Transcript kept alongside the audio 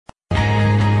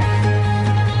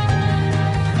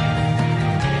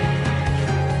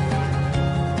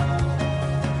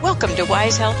Welcome to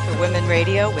Wise Health for Women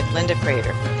Radio with Linda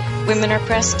Crater. Women are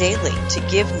pressed daily to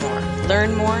give more,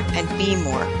 learn more, and be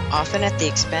more, often at the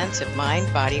expense of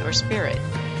mind, body, or spirit.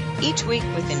 Each week,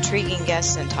 with intriguing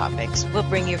guests and topics, we'll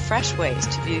bring you fresh ways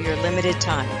to view your limited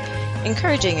time,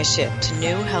 encouraging a shift to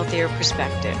new, healthier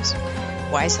perspectives.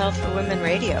 Wise Health for Women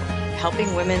Radio,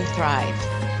 helping women thrive.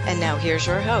 And now here's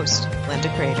your host,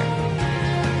 Linda Crater.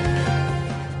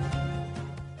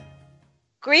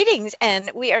 Greetings, and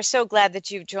we are so glad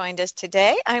that you've joined us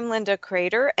today. I'm Linda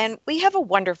Crater, and we have a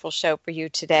wonderful show for you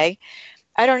today.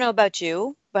 I don't know about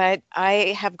you, but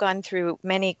I have gone through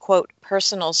many, quote,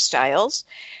 personal styles.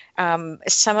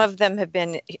 Some of them have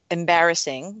been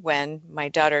embarrassing when my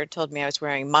daughter told me I was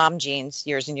wearing mom jeans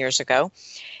years and years ago,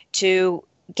 to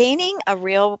gaining a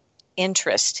real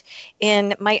interest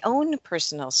in my own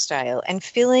personal style and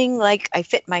feeling like I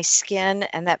fit my skin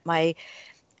and that my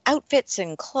outfits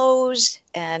and clothes,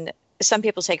 and some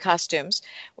people say costumes,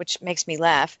 which makes me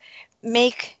laugh,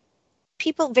 make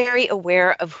people very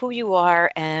aware of who you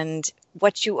are and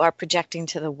what you are projecting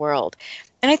to the world.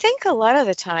 And I think a lot of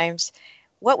the times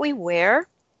what we wear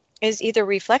is either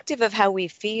reflective of how we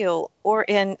feel or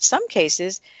in some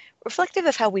cases reflective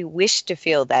of how we wish to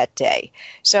feel that day.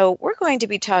 So we're going to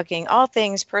be talking all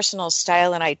things personal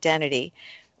style and identity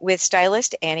with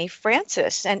stylist Annie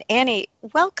Francis. And Annie,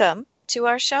 welcome to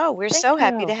our show. We're so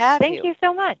happy to have you. Thank you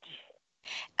so much.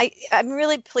 I'm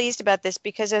really pleased about this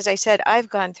because, as I said, I've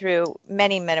gone through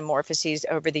many metamorphoses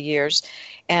over the years,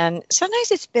 and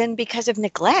sometimes it's been because of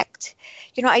neglect.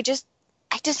 You know, I just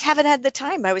haven't had the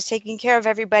time. I was taking care of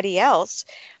everybody else,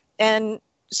 and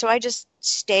so I just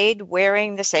stayed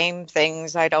wearing the same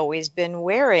things I'd always been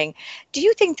wearing. Do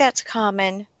you think that's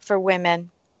common for women?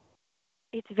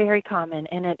 It's very common,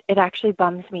 and it actually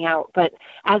bums me out. But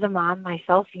as a mom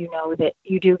myself, you know that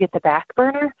you do get the back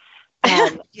burner,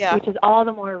 yeah. Which is all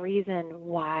the more reason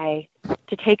why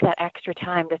to take that extra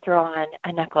time to throw on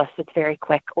a necklace that's very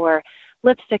quick or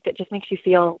lipstick that just makes you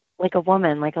feel like a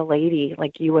woman, like a lady,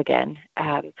 like you again.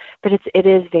 But it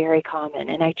is very common,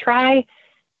 and I try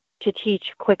to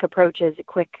teach quick approaches,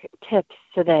 quick tips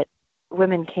so that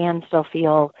women can still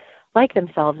feel like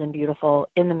themselves and beautiful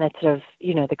in the midst of,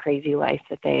 you know, the crazy life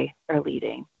that they are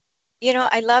leading. You know,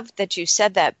 I love that you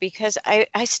said that because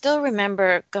I still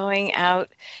remember going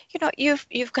out, you know,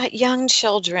 you've got young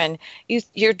children,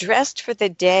 you're dressed for the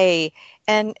day,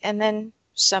 and then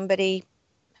somebody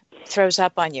throws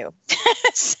up on you.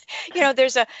 You know,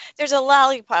 there's a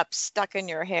lollipop stuck in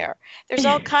your hair. There's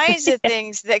all kinds of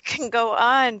things that can go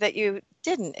on that you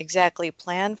didn't exactly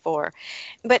plan for.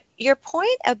 But your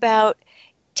point about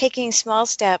taking small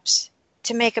steps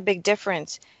to make a big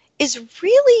difference is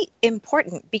really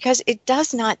important because it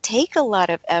does not take a lot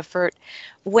of effort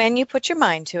when you put your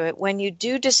mind to it. When you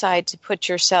do decide to put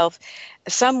yourself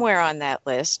somewhere on that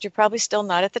list, you're probably still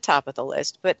not at the top of the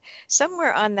list, but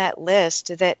somewhere on that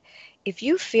list that if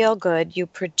you feel good, you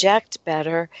project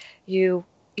better, you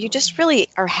just really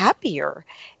are happier.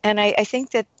 And I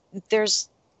think that there's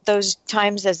those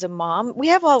times as a mom, we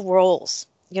have all roles,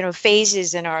 you know,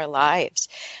 phases in our lives.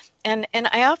 And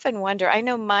I often wonder, I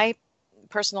know my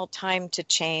personal time to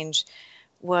change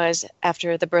was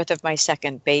after the birth of my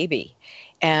second baby.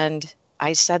 And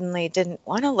I suddenly didn't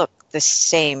want to look the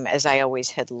same as I always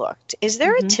had looked. Is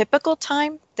there a typical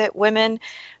time that women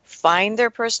find their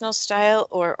personal style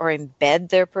or embed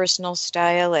their personal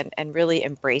style and really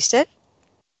embrace it?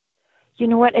 You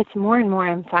know what? It's more and more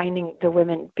I'm finding the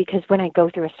women, because when I go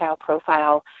through a style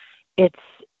profile, it's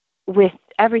with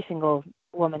every single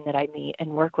woman that I meet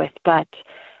and work with. But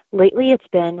lately it's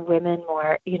been women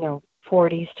more, you know,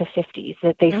 40s to 50s,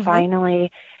 that they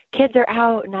finally, kids are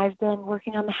out and I've been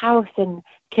working on the house and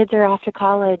kids are off to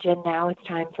college and now it's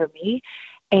time for me.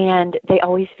 And they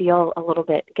always feel a little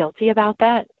bit guilty about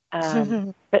that.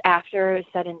 But after it's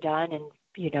said and done and,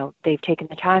 you know, they've taken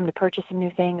the time to purchase some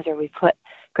new things or we've put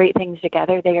great things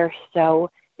together, they are so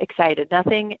excited.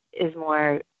 Nothing is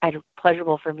more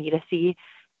pleasurable for me to see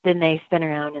than they spin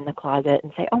around in the closet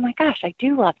and say, oh my gosh, I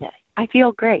do love this. I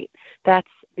feel great. That's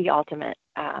the ultimate.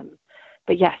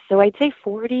 But yes, so I'd say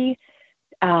 40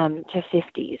 to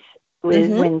 50s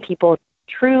is when people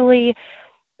truly,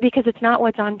 because it's not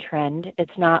what's on trend.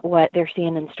 It's not what they're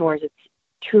seeing in stores. It's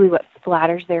truly what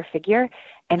flatters their figure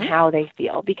and how they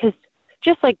feel. Because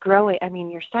just like growing, I mean,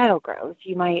 your style grows.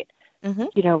 You might,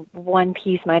 you know, one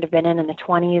piece might have been in the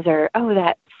 20s or, oh,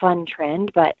 that fun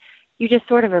trend, but you just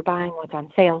sort of are buying what's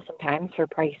on sale sometimes for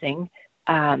pricing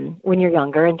when you're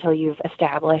younger until you've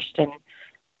established and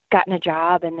gotten a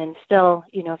job. And then still,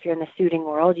 you know, if you're in the suiting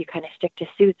world, you kind of stick to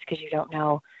suits because you don't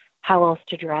know how else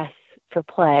to dress for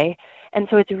play. And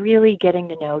so it's really getting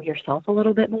to know yourself a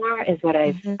little bit more is what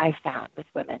Hmm. I've found with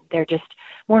women. They're just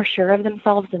more sure of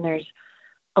themselves, and there's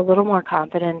a little more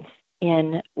confidence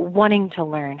in wanting to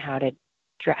learn how to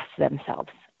dress themselves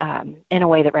in a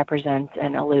way that represents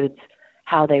and alludes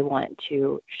how they want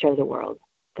to show the world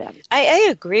them. I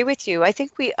agree with you. I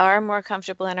think we are more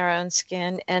comfortable in our own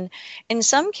skin. And in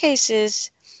some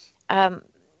cases, um,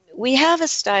 we have a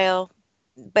style,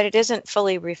 but it isn't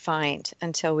fully refined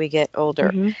until we get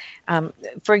older. Mm-hmm.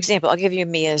 For example, I'll give you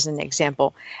me as an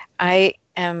example. I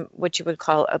am what you would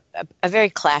call a very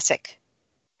classic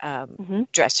Mm-hmm.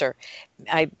 dresser.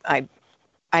 I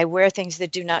I wear things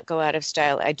that do not go out of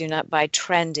style. I do not buy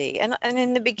trendy. And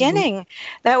in the Mm-hmm. beginning,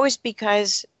 that was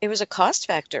because it was a cost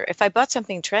factor. If I bought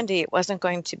something trendy, it wasn't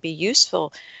going to be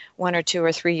useful 1 or 2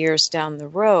 or 3 years down the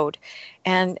road.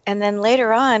 And then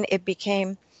later on, it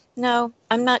became, no,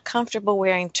 I'm not comfortable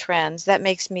wearing trends. That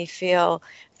makes me feel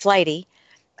flighty.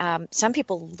 Some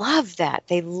people love that.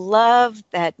 They love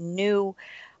that new,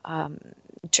 um,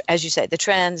 as you said, the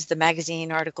trends, the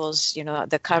magazine articles,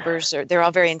 the covers, they're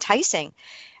all very enticing.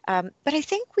 But I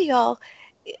think we all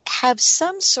have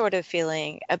some sort of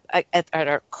feeling at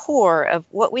our core of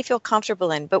what we feel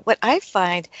comfortable in. But what I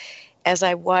find as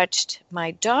I watched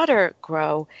my daughter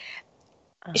grow,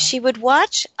 Uh, she would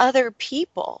watch other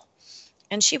people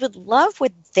and she would love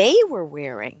what they were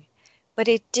wearing, but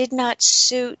it did not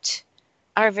suit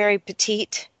our very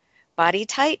petite body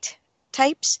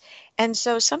types. And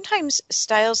so sometimes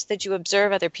styles that you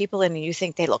observe other people in and you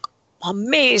think they look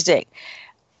amazing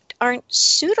aren't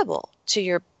suitable to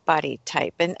your body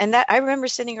type. And that I remember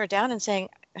sitting her down and saying,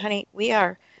 honey, we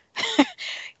are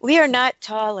we are not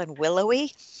tall and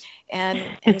willowy.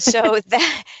 And so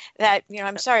that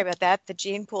I'm sorry about that. The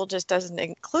gene pool just doesn't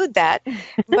include that.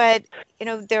 But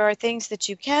there are things that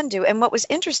you can do. And what was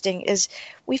interesting is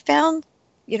we found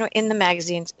in the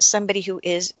magazines somebody who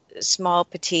is small,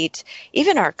 petite,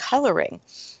 even our coloring.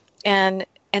 And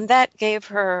that gave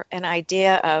her an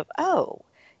idea of, oh,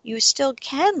 you still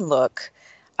can look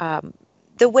um,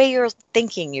 the way you're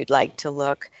thinking you'd like to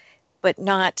look, but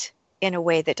not in a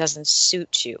way that doesn't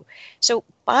suit you. So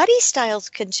body styles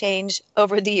can change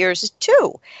over the years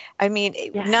too. I mean,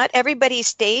 yes. not everybody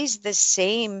stays the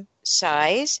same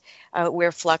size.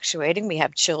 We're fluctuating. We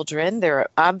have children. There are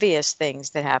obvious things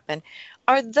that happen.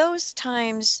 Are those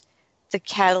times the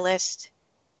catalyst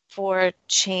for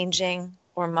changing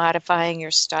or modifying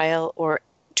your style or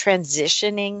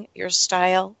transitioning your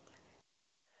style?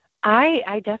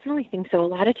 I definitely think so. A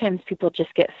lot of times people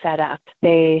just get fed up.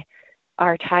 They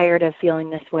are tired of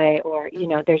feeling this way, or,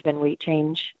 there's been weight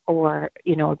change, or,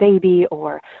 a baby,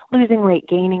 or losing weight,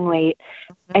 gaining weight,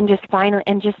 and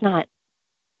just not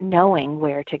knowing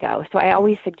where to go. So I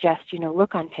always suggest,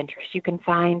 look on Pinterest. You can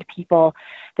find people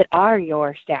that are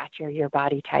your stature, your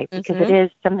body type, because it Mm-hmm.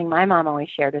 is something my mom always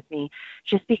shared with me.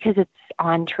 Just because it's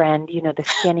on trend, the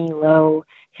skinny, low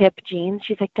hip jeans,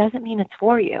 she's like, doesn't mean it's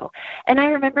for you. And I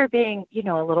remember being,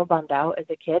 a little bummed out as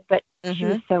a kid, but she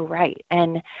Mm-hmm. was so right.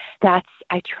 And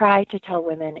I try to tell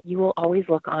women, you will always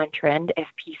look on trend if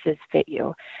pieces fit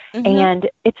you. Mm-hmm. And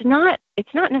it's not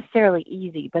necessarily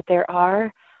easy, but there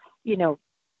are, you know,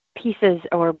 pieces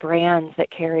or brands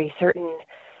that carry certain,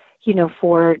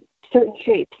 for certain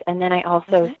shapes. And then I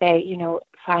also Mm-hmm. say,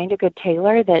 find a good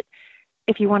tailor that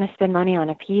if you want to spend money on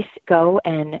a piece, go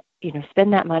and,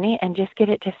 spend that money and just get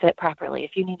it to fit properly.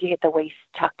 If you need to get the waist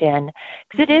tucked in,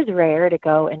 because it Mm-hmm. is rare to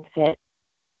go and fit,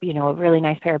 a really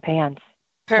nice pair of pants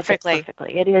to fit Perfectly.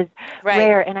 perfectly. It is Right.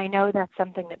 rare. And I know that's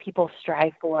something that people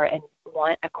strive for and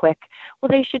want a quick, well,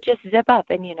 they should just zip up.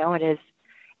 And,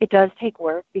 it does take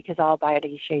work because all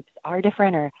body shapes are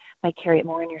different or might carry it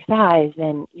more in your thighs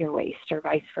than your waist or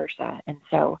vice versa. And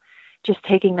so just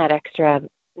taking that extra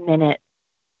minute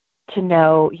to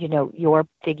know, your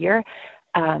figure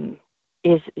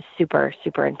is super,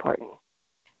 super important.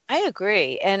 I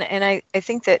agree. And I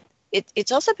think that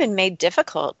it's also been made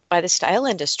difficult by the style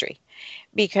industry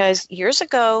because years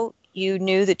ago, you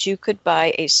knew that you could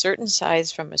buy a certain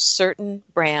size from a certain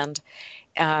brand.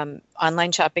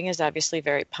 Online shopping is obviously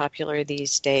very popular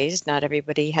these days. Not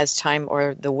everybody has time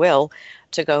or the will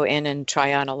to go in and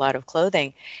try on a lot of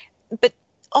clothing. But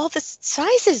all the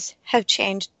sizes have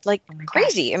changed like Oh my gosh.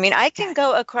 crazy. I mean, I can Yes.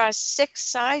 go across 6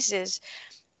 sizes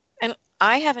and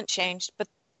I haven't changed, but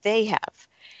they have.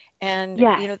 And,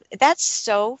 Yes. that's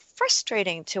so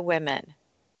frustrating to women.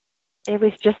 It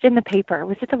was just in the paper. It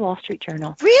was at the Wall Street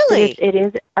Journal. But Really? it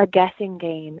is a guessing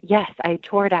game. Yes, I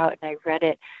tore it out and I read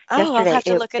it Oh, I'll yesterday. have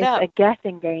to look it It's up. a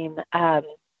guessing game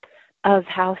of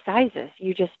how sizes.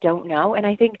 You just don't know. And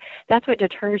I think that's what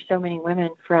deters so many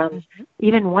women from Hmm.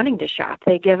 even wanting to shop.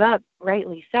 They give up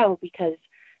rightly so, because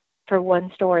for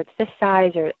one store it's this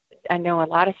size, or I know a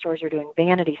lot of stores are doing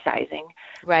vanity sizing.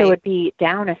 Right. So it would be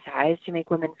down a size to make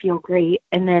women feel great,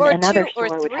 and then or another 2 or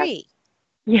store would have, 3.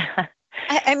 yeah.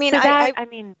 I mean, So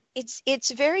that,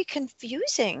 it's very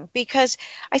confusing, because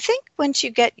I think once you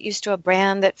get used to a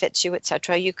brand that fits you,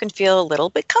 etc., you can feel a little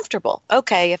bit comfortable.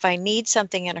 Okay, if I need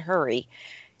something in a hurry,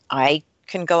 I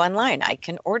can go online. I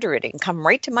can order it and come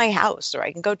right to my house, or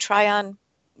I can go try on,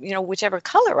 whichever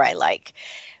color I like.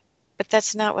 But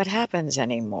that's not what happens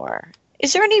anymore.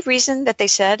 Is there any reason that they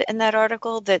said in that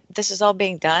article that this is all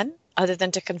being done other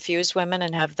than to confuse women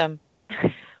and have them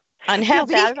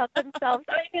unhappy? feel bad about themselves.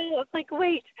 I know. It's like,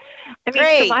 wait. I mean,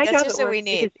 Great. for my That's job just it what we works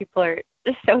need. because people are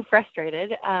just so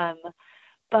frustrated.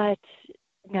 But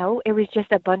no, it was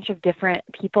just a bunch of different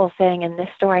people saying, in this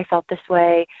store I felt this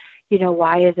way.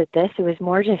 Why is it this? It was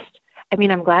more just, I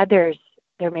mean, I'm glad they're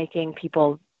making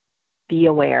people be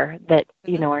aware that,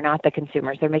 are not the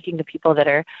consumers. They're making the people that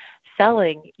are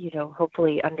selling,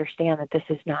 hopefully understand that this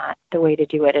is not the way to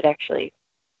do it. It actually,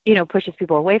 pushes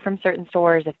people away from certain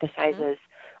stores if the sizes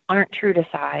aren't true to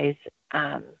size.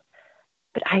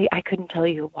 But I couldn't tell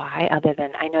you why, other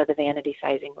than I know the vanity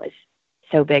sizing was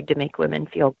so big to make women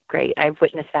feel great. I've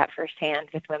witnessed that firsthand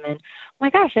with women. Oh my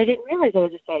gosh, I didn't realize I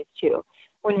was a size 2,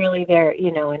 when really they're,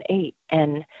 an 8.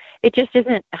 And it just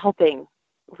isn't helping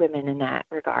women in that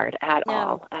regard at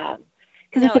all.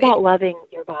 Because it's about loving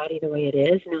your body the way it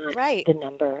is, not the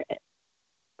number.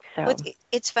 So. Well,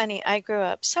 it's funny. I grew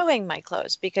up sewing my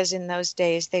clothes, because in those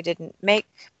days they didn't make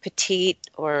petite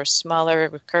or smaller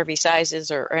curvy sizes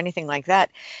or anything like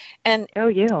that. And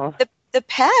the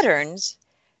patterns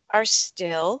are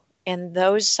still in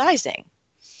those sizing.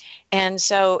 And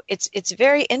so it's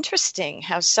very interesting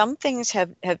how some things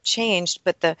have changed,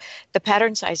 but the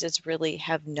pattern sizes really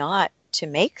have not, to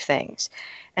make things.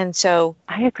 And so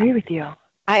I agree with you.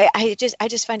 I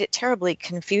just find it terribly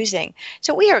confusing.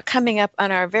 So we are coming up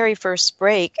on our very first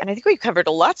break, and I think we've covered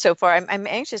a lot so far. I'm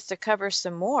anxious to cover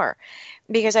some more,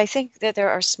 because I think that there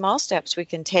are small steps we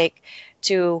can take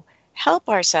to help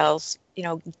ourselves,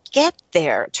 get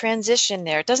there, transition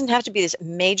there. It doesn't have to be this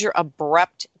major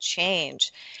abrupt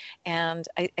change. And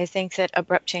I think that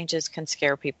abrupt changes can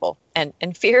scare people, and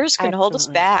fears can hold us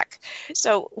back.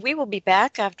 So we will be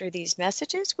back after these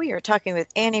messages. We are talking with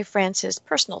Annie Francis,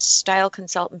 personal style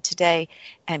consultant today,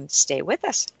 and stay with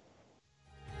us.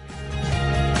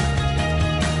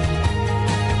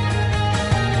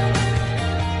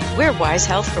 We're Wise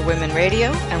Health for Women Radio,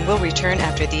 and we'll return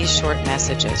after these short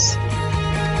messages.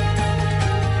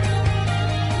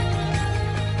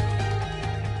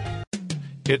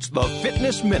 It's the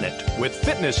Fitness Minute with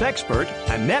fitness expert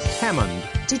Annette Hammond.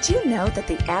 Did you know that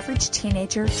the average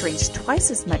teenager drinks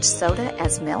twice as much soda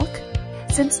as milk?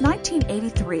 Since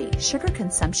 1983, sugar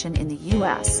consumption in the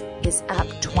U.S. is up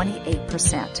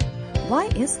 28%. Why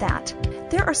is that?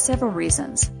 There are several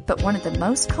reasons, but one of the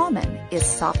most common is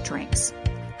soft drinks.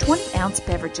 20-ounce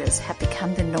beverages have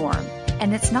become the norm,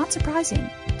 and it's not surprising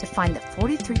to find that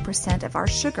 43% of our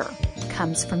sugar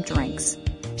comes from drinks.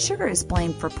 Sugar is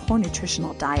blamed for poor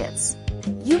nutritional diets.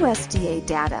 USDA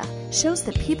data shows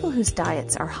that people whose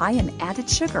diets are high in added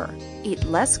sugar eat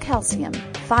less calcium,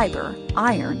 fiber,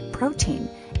 iron, protein,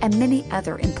 and many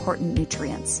other important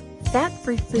nutrients.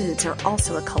 Fat-free foods are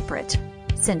also a culprit.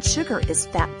 Since sugar is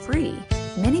fat-free,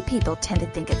 many people tend to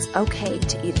think it's okay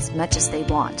to eat as much as they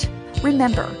want.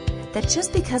 Remember that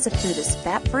just because a food is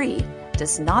fat-free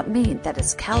does not mean that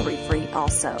it's calorie-free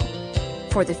also.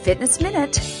 For the Fitness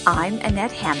Minute, I'm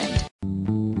Annette Hammond.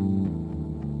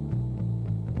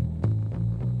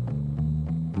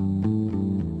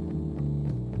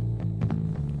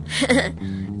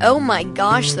 Oh my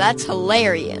gosh, that's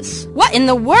hilarious. What in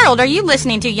the world are you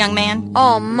listening to, young man?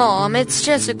 Oh, Mom, it's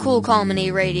just a cool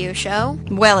comedy radio show.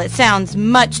 Well, it sounds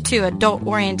much too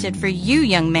adult-oriented for you,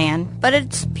 young man. But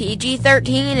it's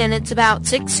PG-13, and it's about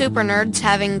 6 super nerds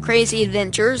having crazy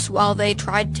adventures while they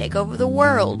try to take over the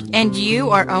world. And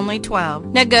you are only 12.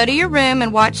 Now go to your room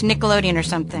and watch Nickelodeon or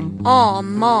something. Aw,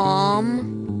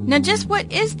 Mom. Now just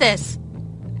what is this?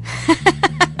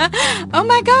 Oh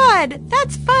my God,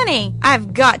 that's funny.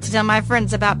 I've got to tell my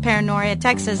friends about Paranoia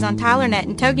Texas on TylerNet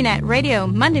and TogiNet Radio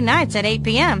Monday nights at 8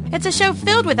 p.m. It's a show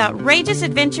filled with outrageous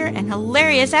adventure and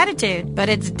hilarious attitude, but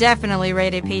it's definitely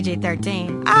rated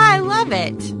PG-13. I love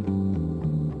it.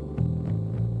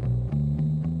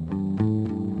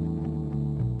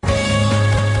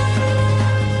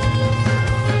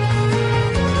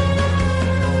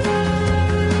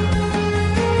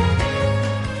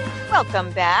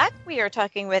 Welcome back. We are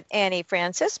talking with Annie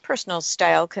Francis, personal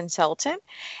style consultant.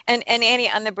 And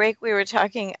Annie, on the break, we were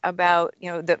talking about,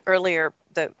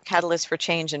 the catalyst for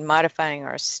change and modifying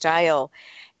our style.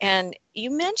 And you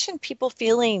mentioned people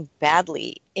feeling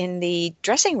badly in the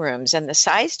dressing rooms and the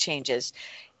size changes.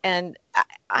 And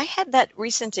I had that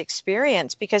recent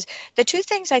experience because the two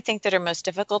things I think that are most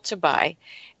difficult to buy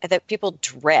that people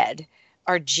dread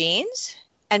are jeans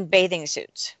and bathing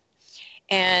suits.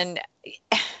 And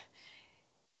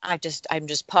I'm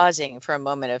just pausing for a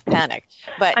moment of panic,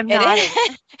 but I'm nodding.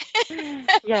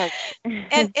 Yes.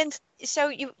 and so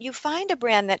you find a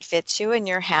brand that fits you and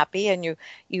you're happy and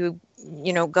you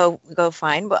go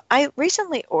fine. Well, I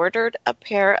recently ordered a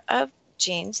pair of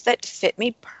jeans that fit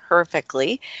me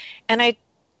perfectly, and I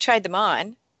tried them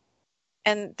on,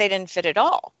 and they didn't fit at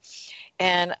all.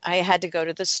 And I had to go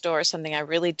to the store, something I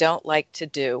really don't like to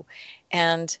do,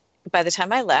 and by the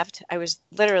time I left, I was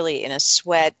literally in a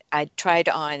sweat. I tried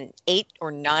on 8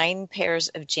 or 9 pairs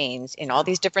of jeans in all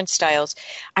these different styles.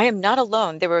 I am not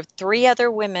alone. There were 3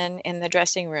 other women in the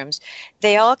dressing rooms.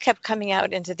 They all kept coming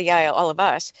out into the aisle, all of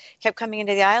us, kept coming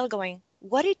into the aisle going,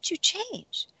 "What did you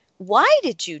change? Why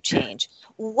did you change?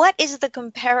 What is the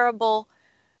comparable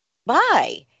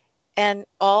buy?" And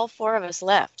all 4 of us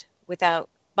left without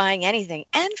buying anything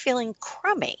and feeling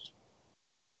crummy.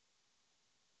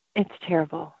 It's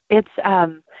terrible. It's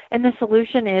and the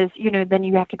solution is, then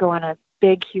you have to go on a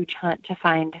big, huge hunt to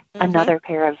find another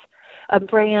pair of a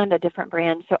brand, a different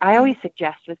brand. So I always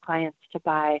suggest with clients to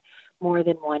buy more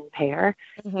than one pair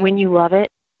when you love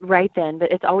it right then.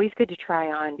 But it's always good to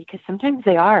try on because sometimes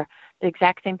they are the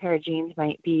exact same pair of jeans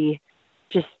might be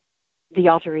just the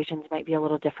alterations might be a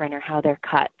little different or how they're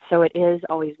cut. So it is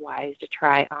always wise to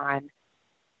try on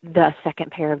the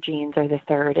second pair of jeans or the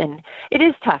third. And it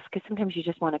is tough because sometimes you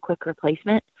just want a quick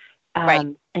replacement. Right.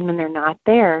 And when they're not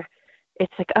there,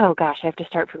 it's like, oh gosh, I have to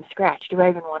start from scratch. Do I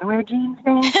even want to wear jeans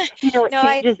now? It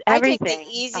changes everything. I take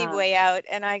the easy way out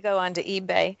and I go onto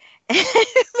eBay.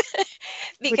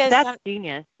 Because that's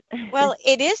genius. Well,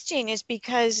 it is genius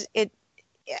because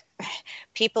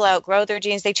people outgrow their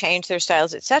jeans, they change their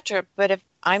styles, etc. But if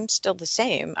I'm still the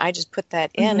same, I just put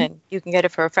that in and you can get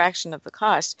it for a fraction of the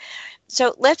cost.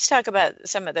 So let's talk about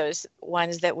some of those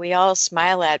ones that we all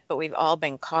smile at, but we've all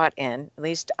been caught in, at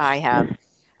least I have.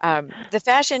 The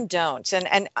fashion don'ts.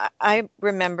 And I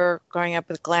remember growing up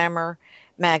with Glamour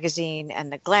magazine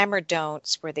and the Glamour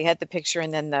don'ts where they had the picture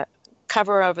and then the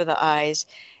cover over the eyes.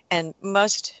 And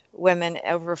most women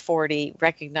over 40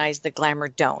 recognize the Glamour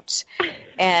don'ts.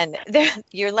 And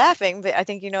you're laughing, but I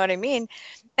think you know what I mean.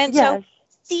 And so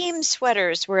theme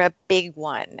sweaters were a big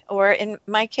one. Or in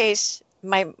my case,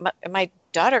 my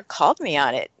daughter called me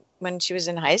on it when she was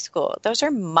in high school. Those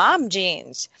are mom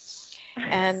jeans.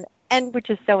 And which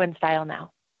is so in style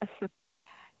now.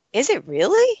 Is it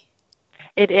really?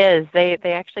 It is. They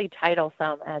actually title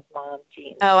some as mom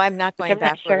jeans. Oh, I'm not going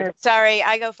backward. Sure. Sorry,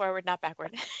 I go forward, not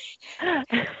backward.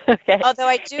 Okay. Although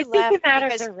I do laugh because matter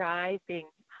of the rise being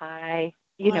high,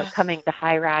 coming to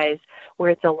high rise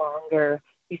where it's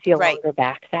you see a longer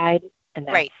backside. And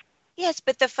that's, right. Yes,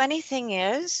 but the funny thing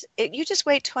is, you just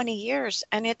wait 20 years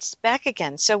and it's back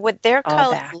again. So what they're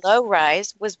calling low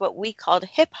rise was what we called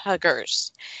hip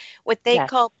huggers. What they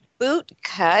call boot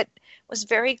cut was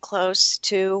very close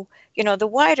to, the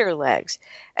wider legs.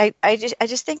 I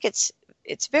just think it's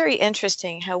very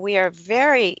interesting how we are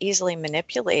very easily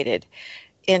manipulated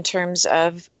in terms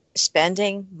of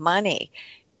spending money.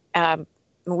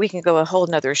 We can go a whole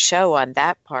nother show on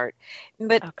that part.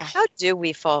 But how do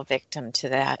we fall victim to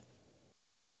that?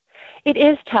 It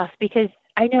is tough because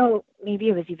I know maybe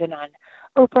it was even on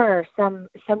Oprah or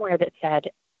somewhere that said,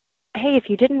 hey, if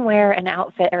you didn't wear an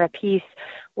outfit or a piece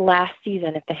last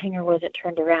season, if the hanger wasn't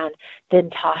turned around, then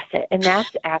toss it. And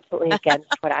that's absolutely against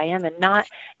what I am. And not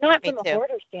from a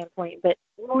hoarder standpoint, but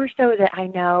more so that I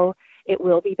know it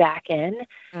will be back in.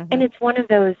 And it's one of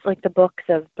those, like the books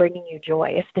of bringing you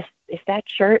joy. If that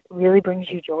shirt really brings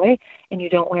you joy and you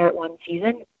don't wear it one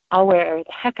season, I'll wear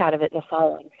the heck out of it the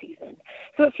following season.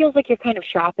 So it feels like you're kind of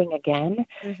shopping again.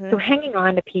 So hanging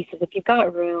on to pieces, if you've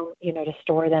got room, to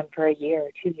store them for a year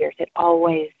or 2 years, it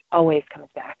always comes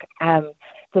back.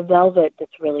 The velvet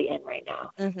that's really in right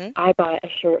now. I bought a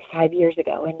shirt 5 years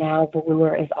ago, and now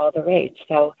velour is all the rage.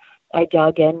 So I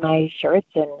dug in my shirts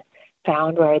and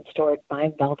found where I'd stored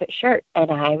my velvet shirt, and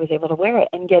I was able to wear it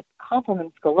and get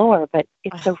compliments galore. But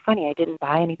it's so funny. I didn't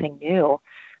buy anything new,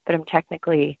 but I'm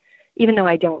technically, even though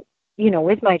I don't,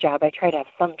 with my job, I try to have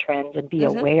some trends and be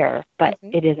aware, but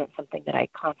it isn't something that I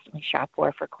constantly shop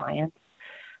for clients.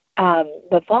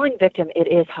 But falling victim, it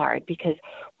is hard because,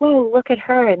 whoa, look at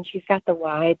her, and she's got the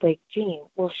wide, like, jean.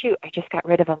 Well, shoot, I just got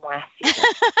rid of them last season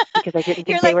because I didn't think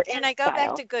You're they like, were can in I go style.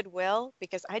 back to Goodwill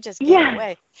because I just gave it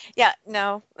away? Yeah,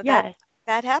 no, Yes.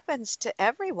 that happens to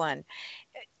everyone.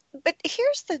 But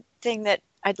here's the thing that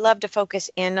I'd love to focus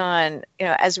in on,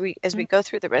 as we go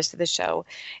through the rest of the show,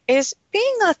 is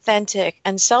being authentic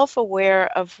and self-aware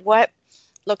of what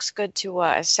looks good to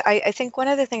us. I think one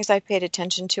of the things I've paid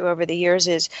attention to over the years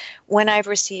is when I've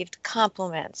received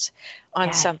compliments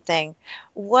on something,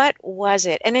 what was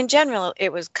it? And in general,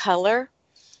 it was color.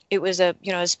 It was a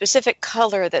specific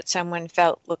color that someone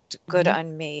felt looked good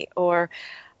on me, or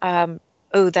you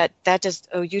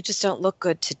just don't look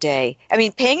good today. I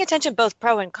mean, paying attention both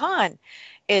pro and con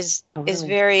is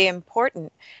very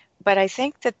important. But I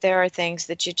think that there are things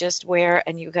that you just wear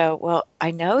and you go, well,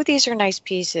 I know these are nice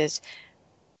pieces,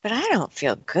 but I don't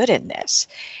feel good in this.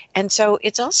 And so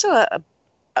it's also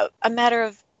a matter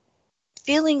of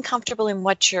feeling comfortable in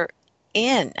what you're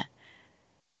in.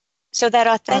 So that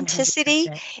authenticity,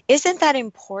 100%. Isn't that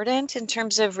important in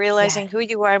terms of realizing who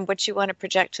you are and what you want to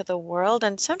project to the world?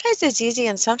 And sometimes it's easy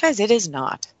and sometimes it is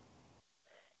not.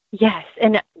 Yes.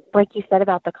 And like you said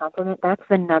about the compliment, that's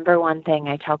the number one thing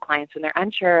I tell clients when they're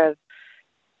unsure of,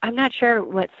 I'm not sure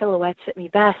what silhouettes fit me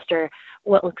best or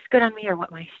what looks good on me or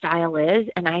what my style is.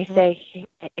 And I say, hey,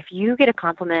 if you get a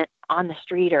compliment on the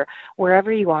street or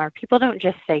wherever you are, people don't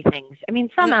just say things. I mean,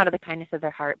 some out of the kindness of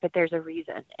their heart, but there's a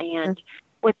reason. And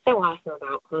what's so awesome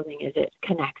about clothing is it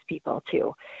connects people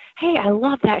to, hey, I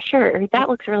love that shirt, or that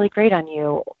looks really great on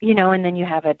you, and then you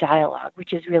have a dialogue,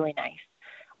 which is really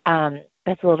nice.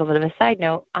 That's a little bit of a side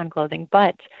note on clothing,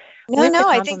 but no,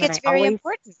 I think it's very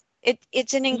important.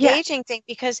 It's an engaging thing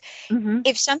because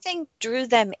if something drew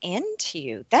them into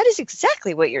you, that is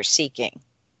exactly what you're seeking.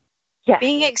 Yes.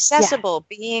 Being accessible,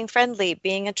 being friendly,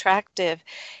 being attractive,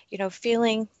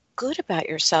 feeling good about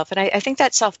yourself. And I think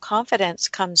that self-confidence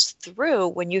comes through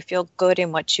when you feel good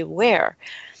in what you wear.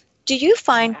 Do you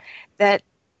find that,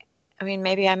 I mean,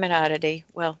 maybe I'm an oddity.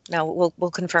 Well, no,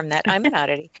 we'll confirm that. I'm an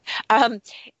oddity.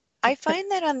 I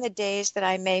find that on the days that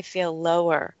I may feel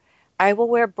lower, I will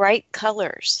wear bright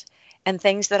colors and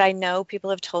things that I know people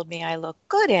have told me I look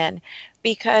good in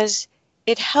because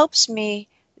it helps me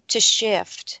to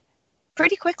shift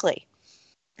pretty quickly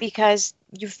because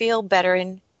you feel better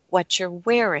in what you're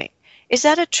wearing. Is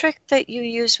that a trick that you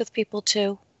use with people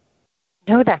too?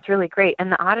 No, that's really great.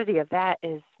 And the oddity of that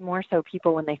is more so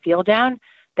people when they feel down,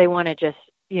 they want to just,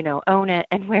 own it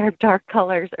and wear dark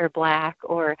colors or black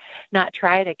or not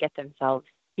try to get themselves,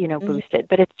 boosted.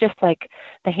 But it's just like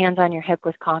the hands on your hip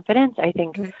with confidence. I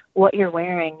think what you're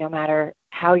wearing, no matter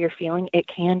how you're feeling, it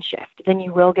can shift. Then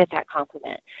you will get that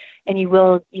compliment and you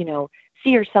will,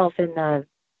 see yourself in the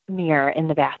mirror in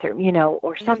the bathroom,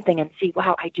 or something and see,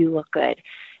 wow, I do look good.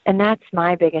 And that's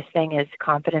my biggest thing is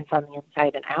confidence on the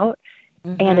inside and out.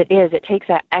 And it takes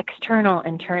that external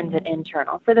and turns it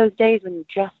internal for those days when you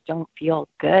just don't feel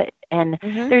good. And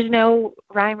there's no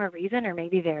rhyme or reason, or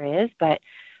maybe there is, but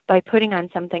by putting on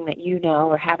something that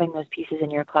or having those pieces in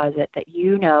your closet that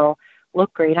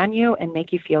look great on you and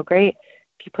make you feel great,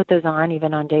 if you put those on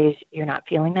even on days you're not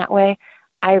feeling that way,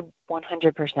 I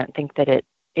 100% think that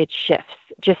it shifts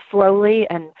just slowly.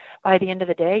 And by the end of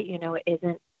the day, it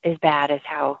isn't as bad as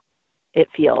how it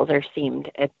feels or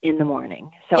seemed in the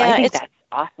morning. So I think that's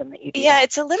awesome that you do that.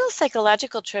 It's a little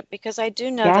psychological trip because I do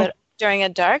know that during a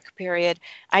dark period,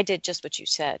 I did just what you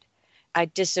said. I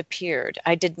disappeared.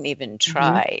 I didn't even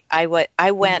try. I went,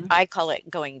 I call it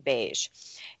going beige.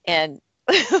 And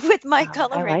with my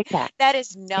coloring, that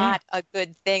is not a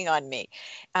good thing on me.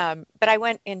 But I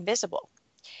went invisible.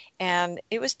 And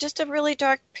it was just a really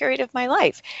dark period of my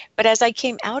life. But as I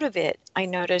came out of it, I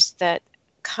noticed that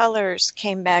colors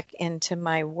came back into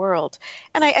my world.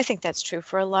 And I think that's true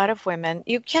for a lot of women.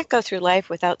 You can't go through life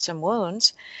without some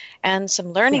wounds and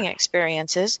some learning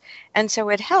experiences. And so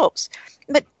it helps.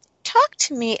 But talk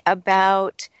to me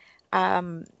about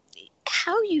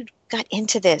how you got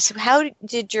into this. How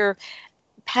did your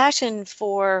passion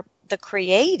for the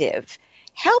creative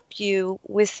help you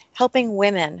with helping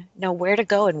women know where to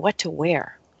go and what to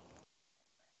wear?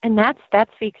 And that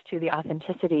speaks to the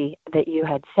authenticity that you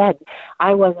had said.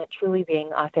 I wasn't truly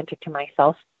being authentic to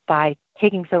myself by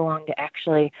taking so long to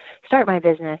actually start my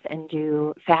business and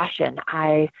do fashion.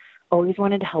 I always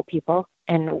wanted to help people.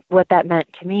 And what that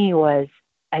meant to me was,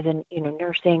 as in,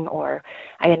 nursing, or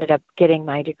I ended up getting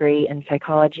my degree in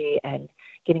psychology and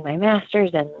getting my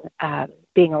master's and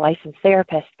being a licensed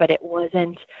therapist, but it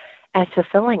wasn't as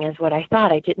fulfilling as what I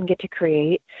thought. I didn't get to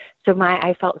create. So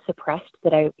I felt suppressed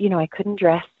that I couldn't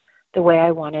dress the way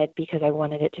I wanted because I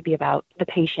wanted it to be about the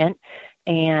patient.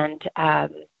 And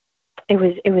it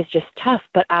was just tough.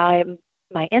 But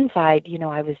my inside,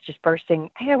 I was just bursting.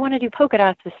 Hey, I want to do polka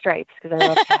dots with stripes because I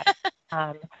love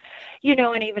patterns.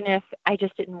 And even if I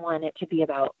just didn't want it to be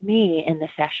about me in the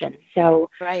session. So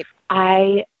right.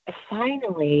 I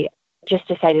finally just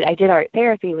decided I did art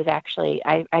therapy was actually,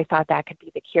 I thought that could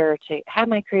be the cure to have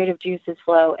my creative juices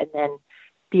flow and then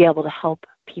be able to help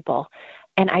people.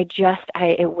 And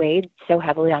it weighed so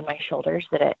heavily on my shoulders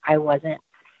that I wasn't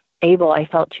able. I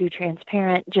felt too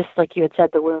transparent, just like you had said,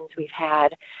 the wounds we've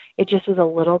had. It just was a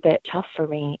little bit tough for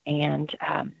me. And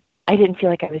I didn't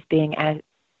feel like I was being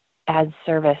as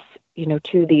service,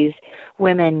 to these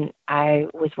women I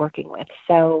was working with.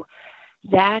 So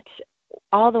that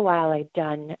all the while I'd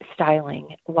done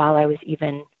styling while I was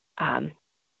even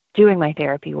doing my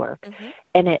therapy work. Mm-hmm.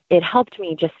 And it helped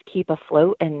me just keep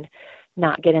afloat and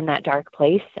not get in that dark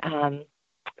place. And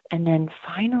then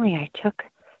finally I took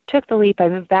the leap. I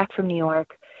moved back from New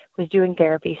York, was doing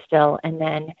therapy still, and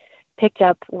then picked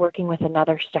up working with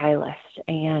another stylist.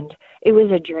 And it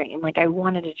was a dream. Like I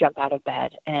wanted to jump out of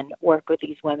bed and work with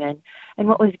these women. And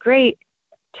what was great,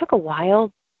 took a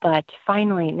while, but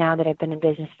finally, now that I've been in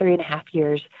business 3.5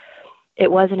 years,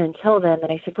 it wasn't until then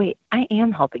that I said, wait, I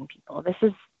am helping people. This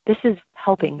is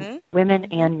helping mm-hmm. women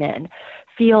and men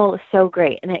feel so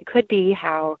great. And it could be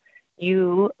how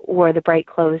you wore the bright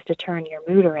clothes to turn your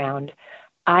mood around.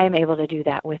 I am able to do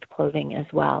that with clothing as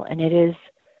well. And it is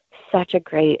such a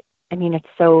great, it's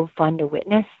so fun to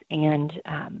witness and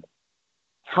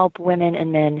help women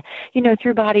and men,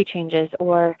 through body changes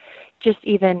or just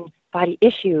even body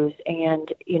issues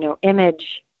and,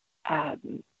 image,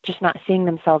 just not seeing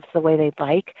themselves the way they'd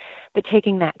like, but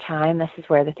taking that time, this is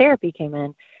where the therapy came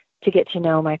in, to get to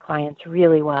know my clients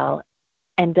really well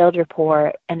and build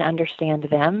rapport and understand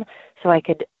them so I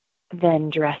could then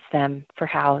dress them for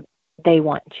how they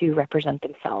want to represent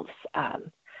themselves.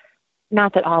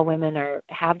 Not that all women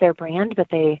have their brand, but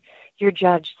you're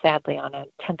judged sadly on a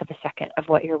 1/10 of a second of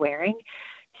what you're wearing.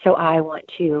 So I want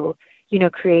to,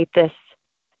 create this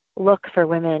look for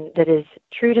women that is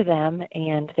true to them,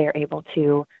 and they're able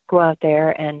to go out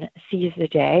there and seize the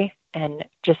day and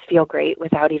just feel great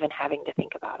without even having to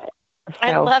think about it. So,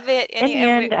 I love it.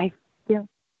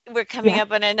 And we're coming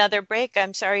up on another break.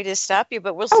 I'm sorry to stop you,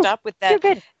 but we'll stop with that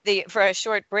for a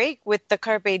short break with the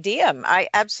Carpe Diem. I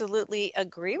absolutely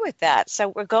agree with that. So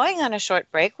we're going on a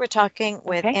short break. We're talking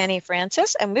with Annie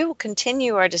Francis, and we will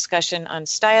continue our discussion on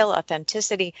style,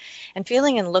 authenticity, and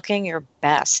feeling and looking your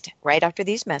best right after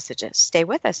these messages. Stay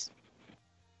with us.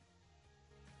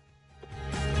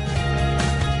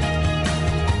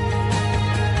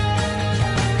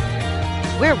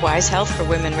 We're Wise Health for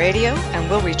Women Radio, and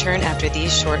we'll return after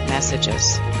these short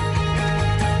messages.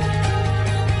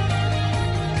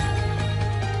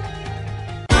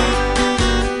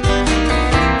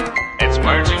 It's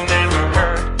words you never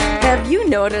heard. Have you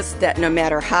noticed that no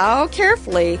matter how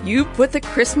carefully you put the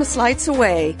Christmas lights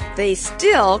away, they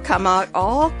still come out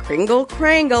all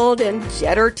kringle-crangled and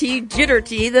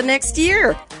jittery the next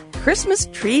year? Christmas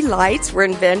tree lights were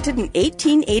invented in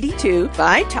 1882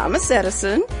 by Thomas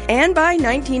Edison, and by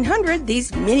 1900,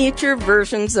 these miniature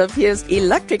versions of his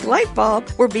electric light bulb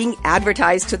were being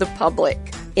advertised to the public.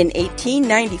 In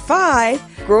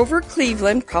 1895, Grover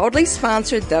Cleveland proudly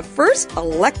sponsored the first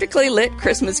electrically lit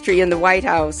Christmas tree in the White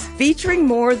House, featuring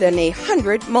more than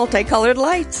 100 multicolored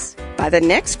lights. By the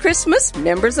next Christmas,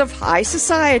 members of high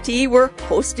society were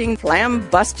hosting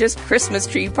flambustious Christmas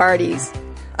tree parties.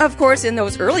 Of course, in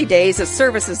those early days, the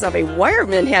services of a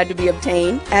wireman had to be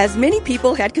obtained, as many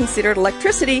people had considered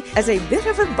electricity as a bit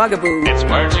of a bugaboo. It's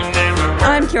words you never heard.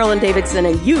 I'm Carolyn Davidson,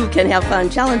 and you can have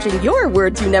fun challenging your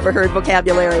words you never heard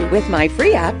vocabulary with my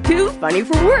free app, Too Funny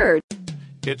for Words.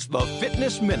 It's the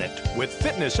Fitness Minute with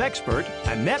fitness expert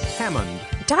Annette Hammond.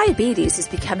 Diabetes is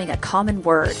becoming a common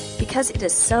word because it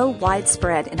is so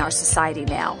widespread in our society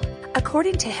now.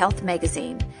 According to Health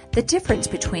Magazine, the difference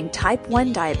between type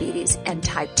 1 diabetes and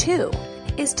type 2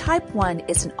 is type 1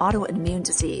 is an autoimmune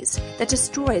disease that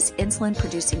destroys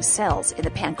insulin-producing cells in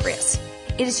the pancreas.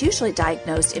 It is usually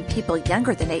diagnosed in people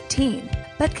younger than 18,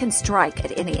 but can strike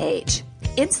at any age.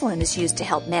 Insulin is used to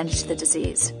help manage the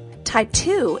disease. Type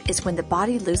 2 is when the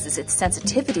body loses its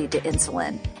sensitivity to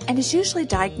insulin and is usually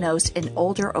diagnosed in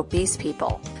older obese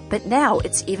people, but now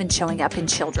it's even showing up in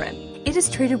children. It is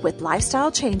treated with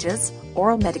lifestyle changes,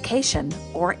 oral medication,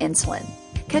 or insulin.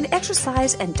 Can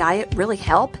exercise and diet really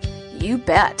help? You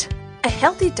bet. A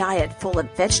healthy diet full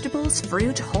of vegetables,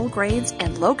 fruit, whole grains,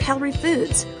 and low-calorie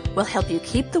foods will help you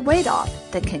keep the weight off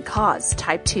that can cause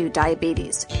type 2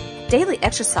 diabetes. Daily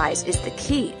exercise is the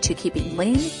key to keeping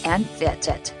lean and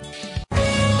fit.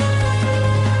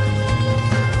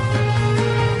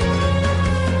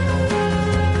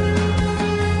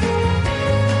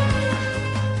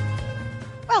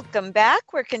 Welcome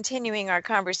back. We're continuing our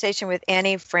conversation with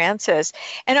Annie Francis.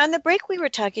 And on the break, we were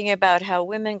talking about how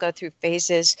women go through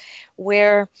phases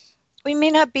where we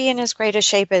may not be in as great a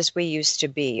shape as we used to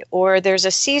be, or there's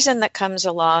a season that comes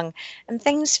along and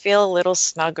things feel a little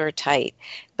snug or tight.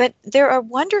 But there are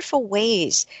wonderful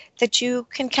ways that you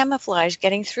can camouflage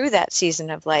getting through that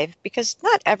season of life, because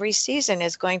not every season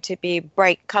is going to be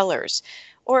bright colors,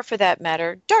 or for that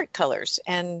matter, dark colors,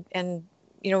 and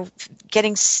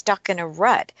getting stuck in a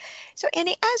rut. So,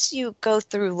 Annie, as you go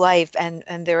through life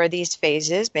and there are these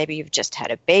phases, maybe you've just had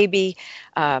a baby,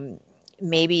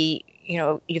 maybe,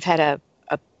 you've had a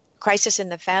crisis in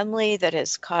the family that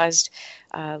has caused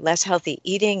less healthy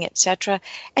eating, etc.,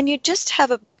 and you just have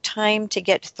a time to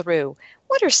get through.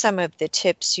 What are some of the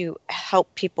tips you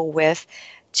help people with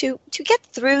to get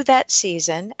through that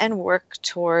season and work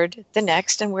toward the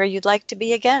next and where you'd like to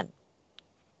be again?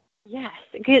 Yes,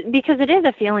 because it is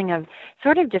a feeling of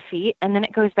sort of defeat, and then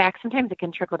it goes back. Sometimes it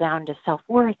can trickle down to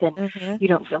self-worth, and you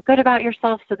don't feel good about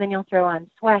yourself, so then you'll throw on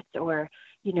sweats or,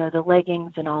 the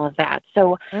leggings and all of that.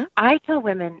 So I tell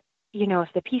women,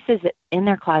 if the pieces in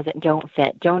their closet don't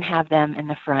fit, don't have them in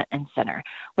the front and center.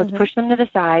 Let's push them to the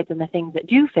sides, and the things that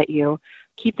do fit you,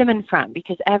 keep them in front,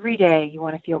 because every day you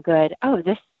want to feel good. Oh,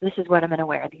 this is what I'm going to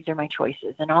wear. These are my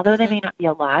choices. And although they may not be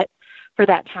a lot for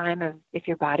that time of if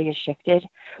your body is shifted,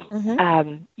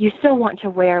 you still want to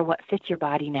wear what fits your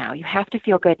body now. You have to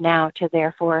feel good now to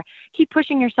therefore keep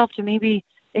pushing yourself to maybe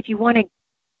if you want to,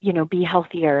 be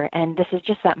healthier. And this is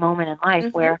just that moment in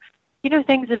life where,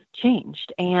 things have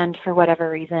changed, and for whatever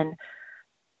reason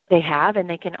they have, and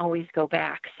they can always go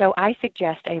back. So I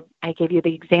suggest, I gave you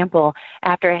the example,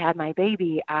 after I had my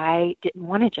baby, I didn't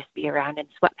want to just be around in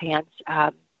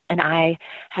sweatpants, and I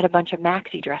had a bunch of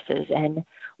maxi dresses and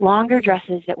longer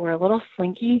dresses that were a little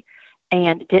slinky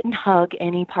and didn't hug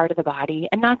any part of the body.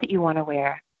 And not that you want to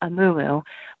wear a muumuu,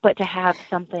 but to have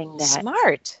something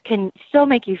that can still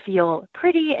make you feel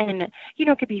pretty, and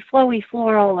it could be flowy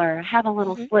floral or have a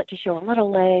little slit to show a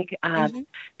little leg,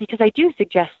 because I do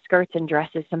suggest skirts and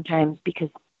dresses sometimes, because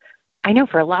I know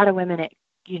for a lot of women it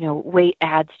weight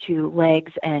adds to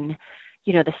legs and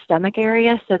the stomach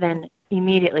area, so then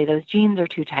immediately those jeans are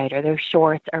too tight or those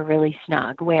shorts are really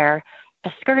snug, where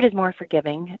a skirt is more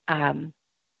forgiving,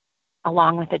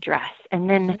 along with a dress. And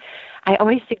then I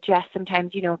always suggest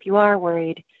sometimes, if you are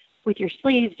worried with your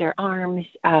sleeves or arms,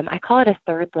 I call it a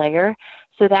third layer.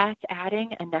 So that's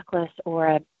adding a necklace or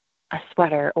a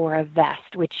sweater or a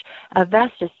vest, which a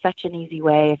vest is such an easy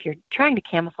way. If you're trying to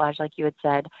camouflage, like you had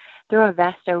said, throw a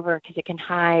vest over, because it can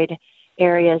hide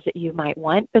areas that you might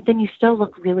want, but then you still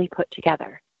look really put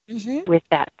together with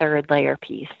that third layer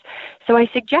piece. So I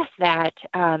suggest that,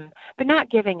 but not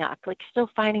giving up, like still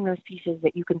finding those pieces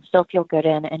that you can still feel good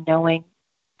in, and knowing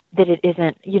that it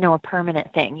isn't, a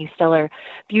permanent thing. You still are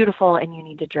beautiful, and you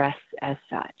need to dress as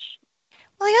such.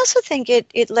 Well, I also think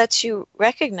it lets you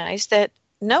recognize that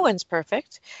no one's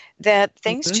perfect, that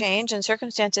things change and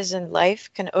circumstances in life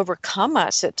can overcome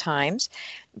us at times,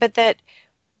 but that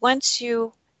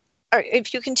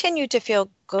if you continue to feel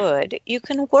good, you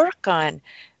can work on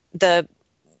the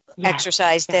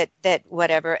exercise that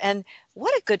whatever. And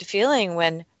what a good feeling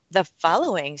when the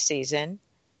following season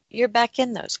you're back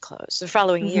in those clothes. The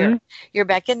following year you're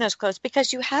back in those clothes,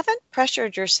 because you haven't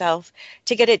pressured yourself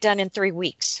to get it done in 3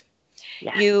 weeks.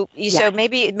 So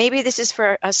maybe this is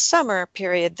for a summer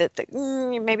period that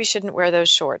you maybe shouldn't wear those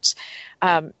shorts.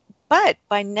 But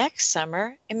by next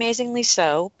summer, amazingly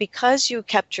so, because you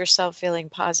kept yourself feeling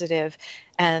positive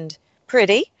and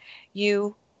pretty,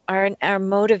 you are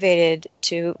motivated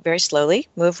to very slowly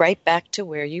move right back to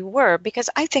where you were, because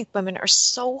I think women are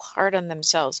so hard on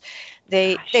themselves.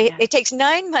 It takes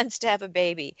 9 months to have a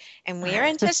baby, and we are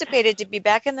anticipated to be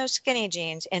back in those skinny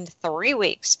jeans in 3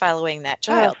 weeks following that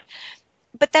child.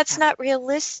 But that's not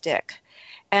realistic.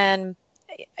 And,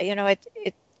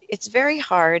 it's very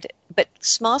hard, but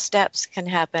small steps can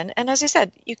happen. And as I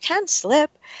said, you can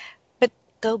slip, but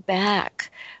go back,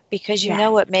 because you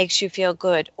know what makes you feel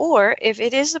good. Or if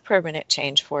it is a permanent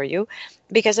change for you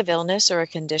because of illness or a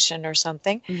condition or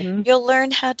something, you'll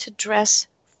learn how to dress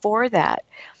for that.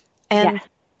 And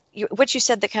what you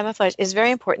said, the camouflage, is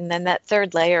very important. And that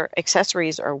third layer,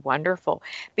 accessories, are wonderful.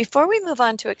 Before we move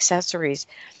on to accessories,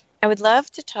 I would love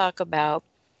to talk about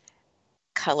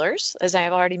colors, as I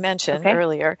have already mentioned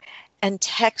earlier, and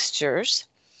textures,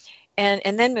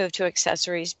 and then move to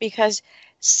accessories, because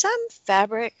some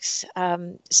fabrics,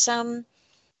 I'll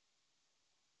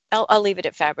leave it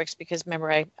at fabrics, because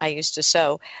remember I used to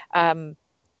sew.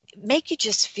 make you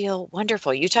just feel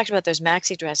wonderful. You talked about those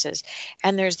maxi dresses,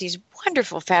 and there's these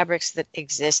wonderful fabrics that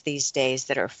exist these days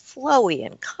that are flowy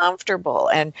and comfortable,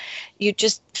 and you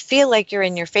just feel like you're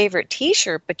in your favorite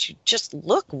t-shirt, but you just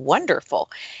look wonderful.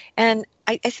 And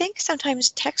I think sometimes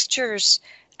textures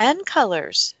and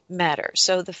colors matter.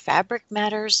 So the fabric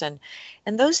matters, and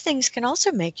those things can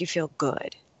also make you feel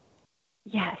good.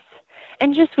 Yes.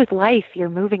 And just with life, you're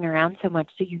moving around so much,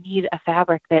 so you need a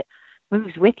fabric that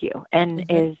moves with you and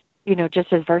is,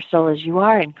 just as versatile as you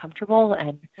are and comfortable.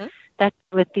 And that's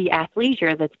with the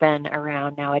athleisure that's been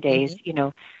around nowadays.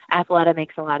 Athleta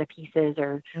makes a lot of pieces,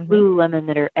 or Lululemon,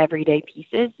 that are everyday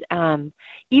pieces.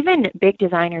 Even big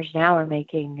designers now are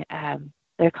making,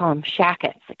 they call them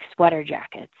shackets, like sweater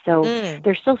jackets. So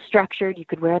they're still structured. You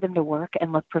could wear them to work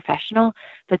and look professional,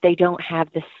 but they don't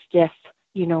have the stiff,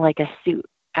 like a suit.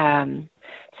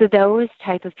 So those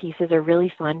type of pieces are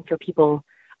really fun for people,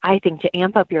 I think, to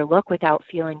amp up your look without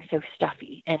feeling so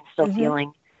stuffy and still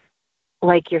feeling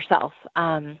like yourself.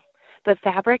 But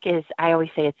fabric is, I always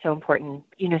say, it's so important.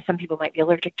 Some people might be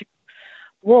allergic to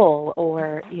wool,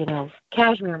 or,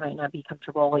 cashmere might not be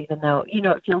comfortable, even though,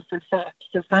 it feels so soft.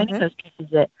 So finding those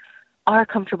pieces that are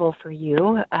comfortable for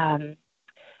you. And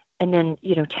then,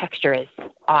 texture is,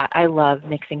 I love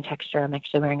mixing texture. I'm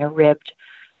actually wearing a ribbed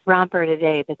romper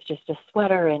today that's just a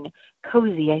sweater and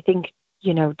cozy. I think,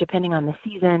 depending on the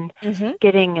season,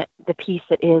 getting the piece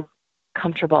that is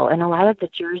comfortable. And a lot of the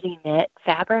jersey knit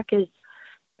fabric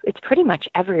it's pretty much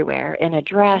everywhere in a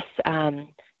dress, in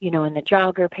the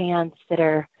jogger pants that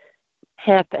are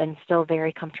hip and still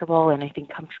very comfortable. And I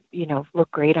think, look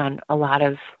great on a lot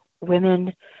of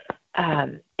women.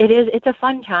 It's a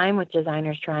fun time with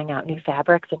designers trying out new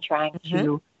fabrics and trying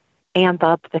to amp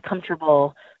up the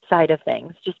comfortable side of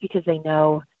things, just because they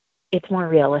know it's more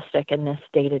realistic in this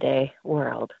day-to-day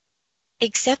world.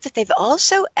 Except that they've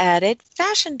also added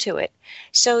fashion to it.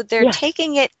 So they're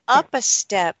taking it up a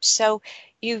step. So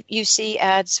you see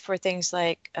ads for things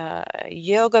like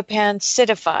yoga pants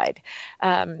citified.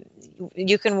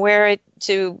 You can wear it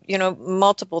to,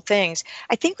 multiple things.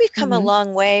 I think we've come a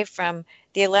long way from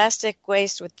the elastic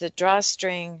waist with the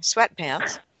drawstring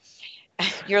sweatpants.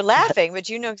 You're laughing, but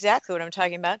you know exactly what I'm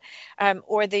talking about.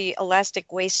 Or the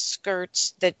elastic waist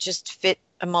skirts that just fit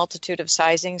a multitude of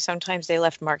sizing. Sometimes they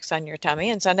left marks on your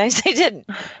tummy, and sometimes they didn't,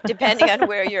 depending on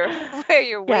where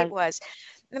your weight was.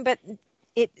 But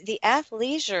the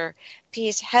athleisure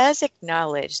piece has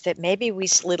acknowledged that maybe we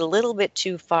slid a little bit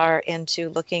too far into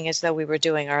looking as though we were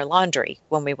doing our laundry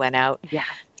when we went out,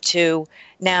 to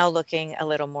now looking a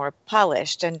little more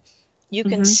polished. And you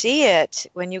can see it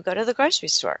when you go to the grocery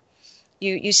store.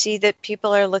 You see that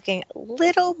people are looking a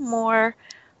little more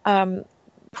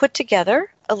put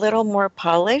together, a little more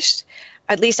polished.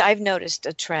 At least I've noticed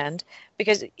a trend,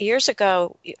 because years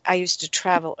ago I used to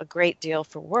travel a great deal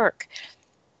for work,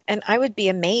 and I would be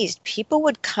amazed. People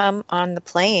would come on the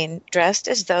plane dressed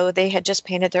as though they had just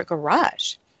painted their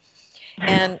garage.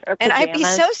 And I'd be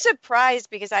so surprised,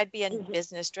 because I'd be in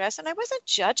business dress, and I wasn't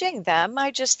judging them.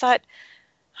 I just thought,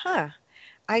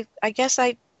 I guess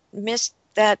I missed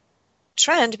that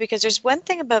trend, because there's one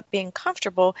thing about being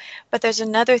comfortable, but there's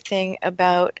another thing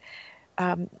about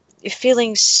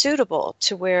feeling suitable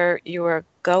to where you're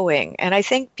going. And I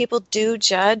think people do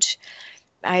judge.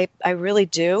 I really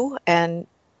do. And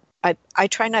I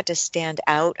try not to stand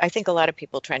out. I think a lot of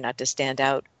people try not to stand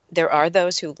out. There are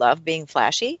those who love being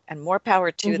flashy, and more power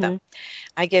to them.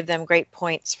 I give them great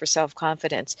points for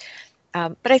self-confidence.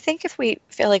 But I think if we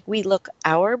feel like we look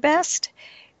our best,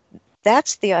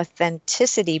 that's the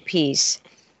authenticity piece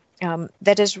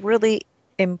that is really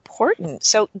important.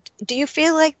 So do you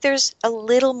feel like there's a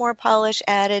little more polish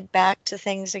added back to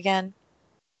things again?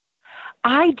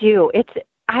 I do.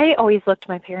 I always looked,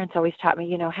 my parents always taught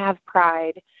me, have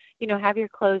pride, have your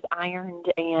clothes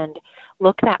ironed and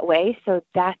look that way. So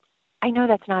I know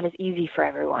that's not as easy for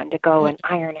everyone to go and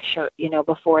iron a shirt,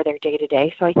 before their day to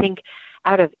day. So I think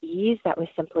out of ease, that was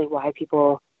simply why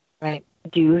people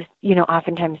do,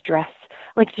 oftentimes dress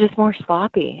like just more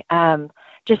sloppy,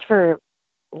 just for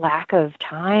lack of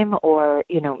time or,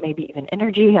 maybe even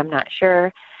energy. I'm not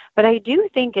sure. But I do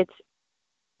think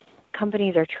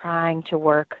companies are trying to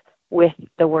work with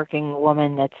the working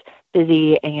woman that's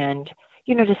busy and,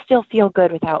 to still feel good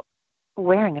without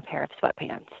wearing a pair of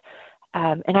sweatpants.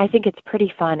 And I think it's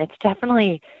pretty fun. It's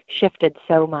definitely shifted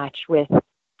so much with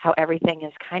how everything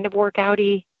is kind of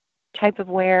workout-y type of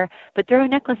wear, but throw a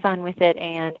necklace on with it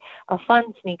and a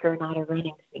fun sneaker, not a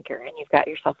running sneaker, and you've got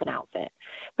yourself an outfit.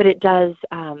 But it does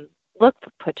look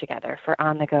put together for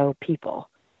on-the-go people.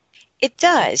 It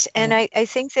does. And I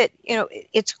think that,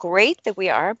 it's great that we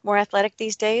are more athletic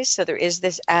these days. So there is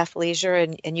this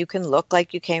athleisure and you can look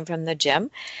like you came from the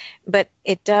gym. But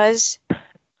there's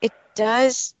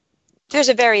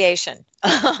a variation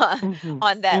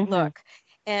on that look.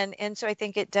 And so I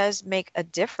think it does make a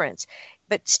difference.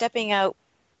 But stepping out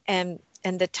and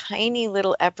the tiny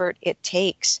little effort it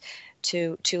takes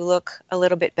to look a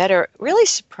little bit better really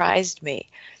surprised me.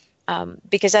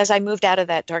 Because as I moved out of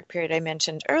that dark period I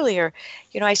mentioned earlier,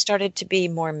 I started to be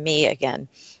more me again.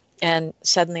 And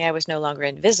suddenly I was no longer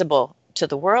invisible to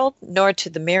the world nor to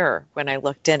the mirror when I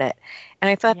looked in it. And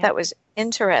I thought that was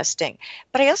interesting.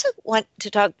 But I also want to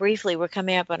talk briefly, we're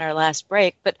coming up on our last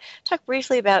break, but talk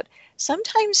briefly about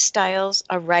sometimes styles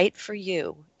are right for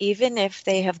you, even if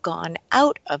they have gone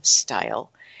out of style,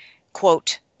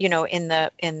 quote, in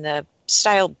the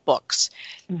style books.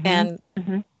 And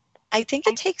I think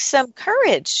it takes some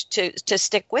courage to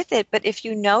stick with it. But if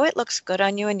it looks good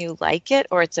on you and you like it,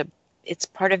 or it's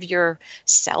part of your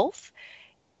self,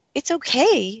 it's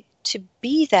okay to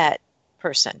be that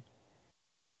person.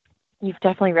 You've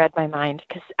definitely read my mind,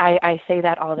 because I say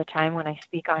that all the time when I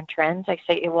speak on trends. I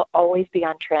say it will always be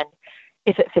on trend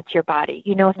if it fits your body.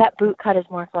 If that boot cut is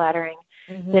more flattering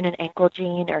than an ankle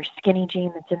jean or skinny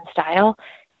jean that's in style,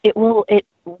 it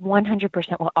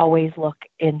 100% will always look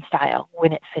in style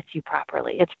when it fits you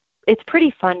properly. It's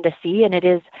pretty fun to see, and it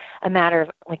is a matter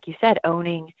of, like you said,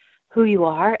 owning who you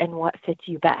are and what fits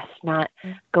you best, not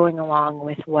going along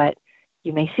with what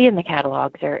you may see in the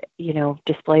catalogs or,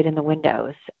 displayed in the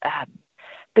windows.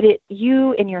 But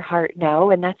you in your heart know,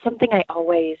 and that's something I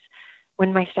always,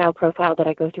 when my style profile that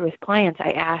I go through with clients,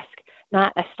 I ask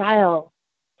not a style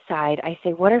side. I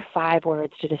say, what are 5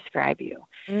 words to describe you?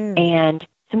 And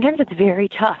sometimes it's very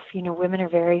tough. Women are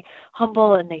very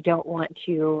humble and they don't want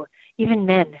to, even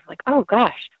men, like, oh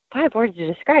gosh, 5 words to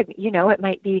describe me. It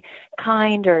might be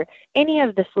kind or any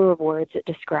of the slew of words that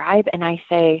describe. And I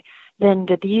say, then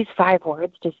do these 5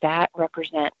 words,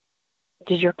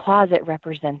 does your closet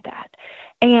represent that?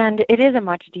 And it is a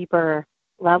much deeper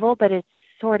level, but it's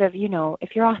sort of,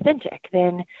 if you're authentic,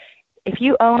 then if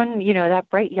you own, that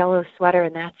bright yellow sweater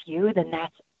and that's you, then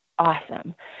that's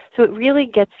awesome. So it really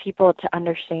gets people to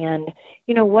understand,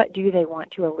 what do they want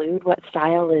to elude, what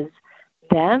style is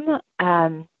them,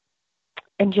 and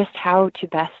just how to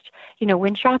best,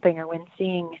 when shopping or when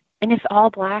seeing. And if all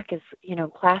black is,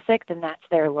 classic, then that's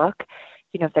their look.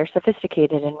 If they're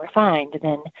sophisticated and refined,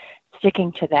 then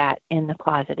sticking to that in the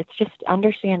closet. It's just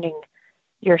understanding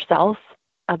yourself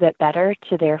a bit better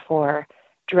to therefore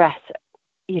dress,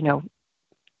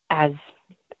 as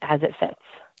it fits.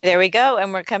 There we go.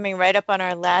 And we're coming right up on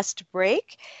our last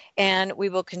break. And we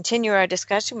will continue our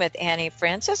discussion with Annie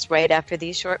Francis right after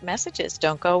these short messages.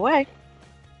 Don't go away.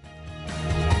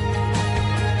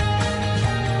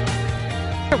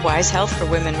 Wise Health for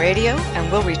Women Radio,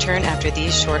 and we'll return after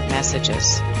these short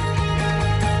messages.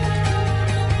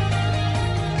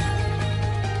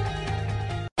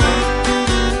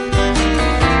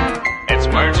 It's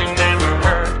words you never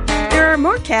heard. There are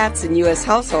more cats in U.S.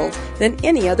 households than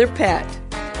any other pet.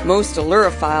 Most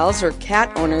Allurophiles or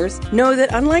cat owners know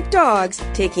that unlike dogs,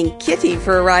 taking Kitty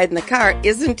for a ride in the car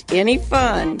isn't any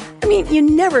fun. You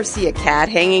never see a cat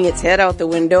hanging its head out the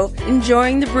window,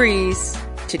 enjoying the breeze.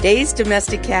 Today's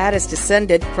domestic cat is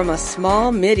descended from a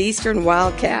small Mid-Eastern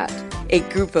wildcat. A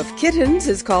group of kittens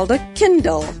is called a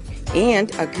Kindle,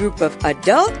 and a group of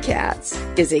adult cats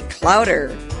is a clouder.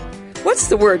 What's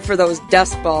the word for those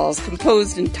dust balls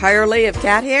composed entirely of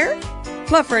cat hair?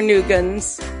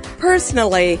 Fluffernuggins.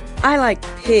 Personally, I like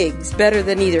pigs better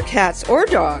than either cats or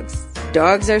dogs.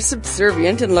 Dogs are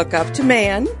subservient and look up to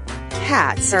man.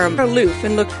 Cats are aloof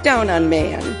and look down on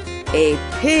man. A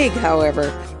pig,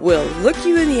 however, will look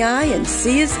you in the eye and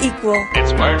see as equal.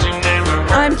 It's words you never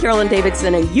heard. I'm Carolyn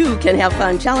Davidson, and you can have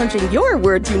fun challenging your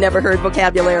words you never heard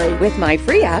vocabulary with my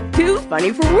free app, Too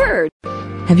Funny for Words.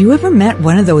 Have you ever met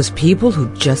one of those people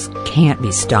who just can't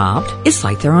be stopped? It's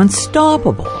like they're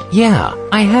unstoppable. Yeah,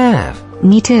 I have.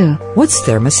 Me too. What's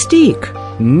their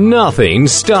mystique? Nothing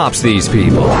stops these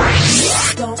people.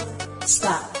 Don't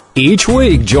stop. Each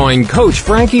week, join Coach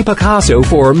Frankie Picasso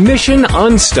for Mission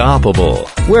Unstoppable,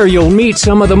 where you'll meet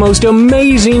some of the most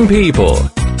amazing people.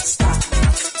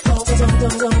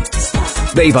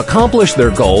 They've accomplished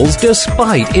their goals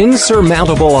despite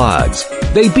insurmountable odds.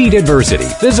 They beat adversity,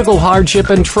 physical hardship,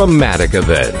 and traumatic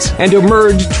events, and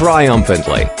emerged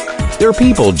triumphantly. They're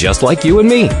people just like you and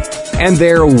me, and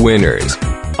they're winners.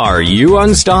 Are you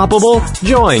unstoppable?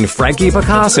 Join Frankie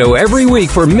Picasso every week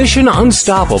for Mission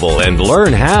Unstoppable and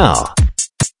learn how.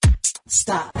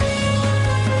 Stop.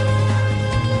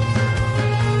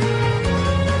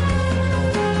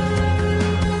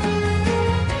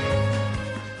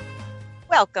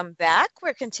 Welcome back.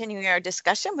 We're continuing our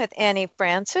discussion with Annie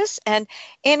Francis. And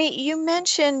Annie, you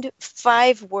mentioned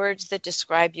 5 words that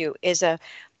describe you is a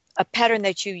pattern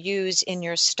that you use in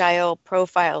your style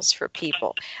profiles for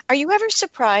people. Are you ever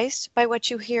surprised by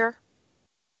what you hear?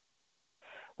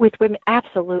 With women,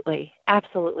 absolutely.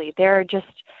 Absolutely. There are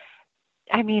just,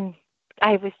 I mean,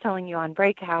 I was telling you on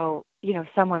break how,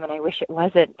 some women, I wish it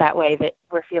wasn't that way, that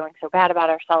we're feeling so bad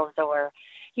about ourselves or,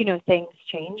 things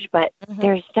change. But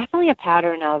there's definitely a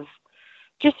pattern of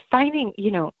just finding,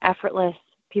 effortless.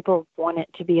 People want it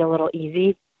to be a little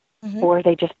easy, or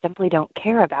they just simply don't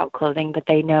care about clothing, but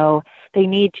they know they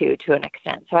need to an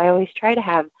extent. So I always try to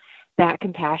have that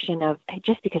compassion of, hey,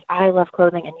 just because I love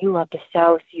clothing and you love to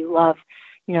sew, so you love,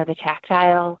 the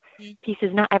tactile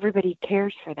pieces, not everybody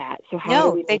cares for that. So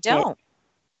how do we make it?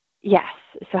 Yes.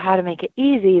 So how to make it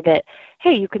easy that,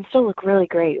 hey, you can still look really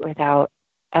great without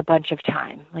a bunch of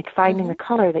time, like finding the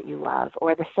color that you love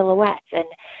or the silhouettes and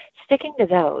sticking to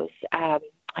those. I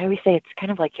always say it's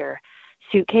kind of like your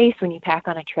suitcase. When you pack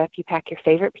on a trip, you pack your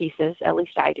favorite pieces, at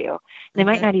least I do. They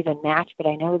might not even match, but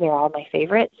I know they're all my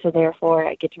favorite. So therefore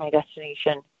I get to my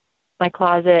destination, my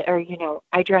closet, or,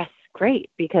 I dress great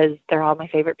because they're all my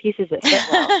favorite pieces that fit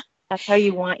well. That's how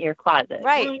you want your closet.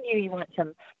 Right. You want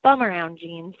some bum around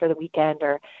jeans for the weekend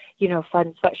or,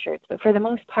 fun sweatshirts. But for the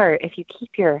most part, if you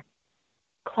keep your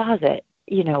closet,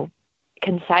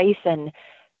 concise and,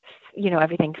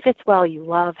 everything fits well, you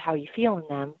love how you feel in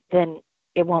them, then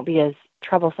it won't be as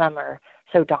troublesome or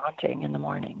so daunting in the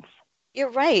mornings. You're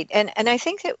right. And I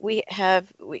think that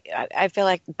I feel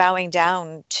like bowing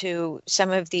down to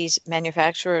some of these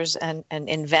manufacturers and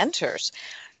inventors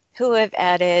who have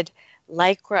added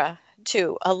Lycra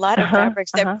to a lot of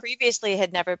fabrics that previously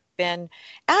had never been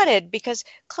added, because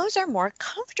clothes are more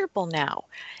comfortable now.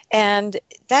 And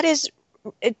that is,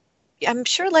 I'm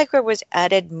sure Lycra was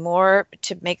added more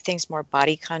to make things more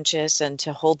body conscious and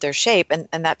to hold their shape. And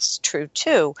that's true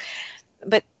too.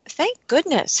 But thank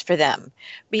goodness for them,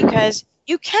 because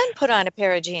you can put on a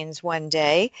pair of jeans one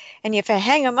day, and if you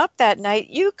hang them up that night,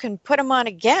 you can put them on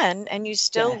again and you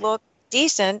still look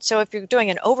decent. So if you're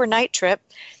doing an overnight trip,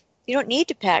 you don't need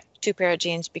to pack 2 pair of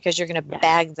jeans because you're going to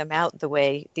bag them out the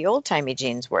way the old-timey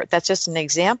jeans were. That's just an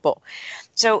example.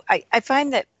 So I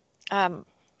find that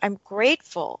I'm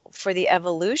grateful for the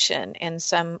evolution in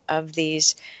some of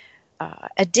these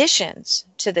additions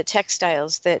to the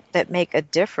textiles that make a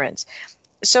difference.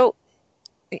 So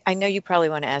I know you probably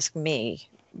want to ask me,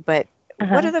 but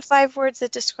what are the 5 words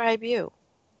that describe you?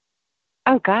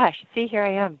 Oh, gosh. See, here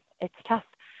I am. It's tough.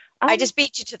 I just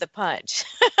beat you to the punch.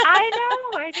 I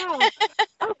know.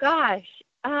 Oh, gosh.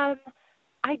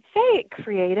 I'd say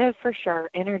creative for sure,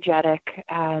 energetic,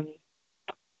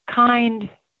 kind,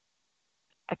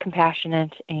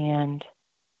 compassionate, and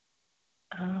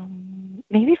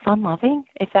maybe fun-loving,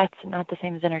 if that's not the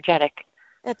same as energetic.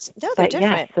 They're different.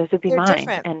 Yes, those would be they're mine.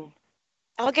 Different. And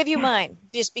I'll give you mine,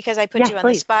 just because I put you on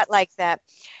the spot like that.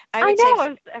 I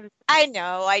know.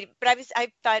 I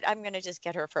thought I'm going to just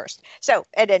get her first. So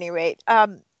at any rate,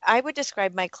 I would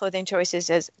describe my clothing choices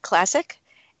as classic,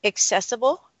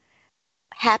 accessible,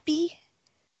 happy,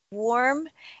 warm,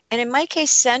 and in my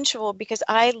case, sensual, because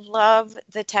I love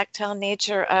the tactile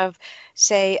nature of,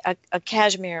 say, a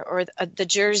cashmere or the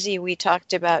jersey we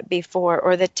talked about before,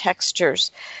 or the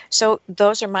textures. So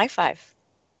those are my 5.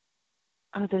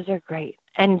 Oh, those are great.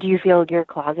 And do you feel your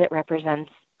closet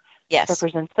represents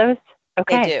those?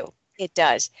 Okay. They do. It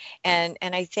does. And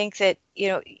I think that,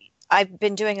 I've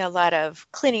been doing a lot of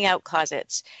cleaning out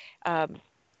closets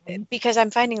because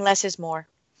I'm finding less is more.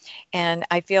 And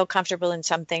I feel comfortable in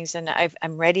some things, and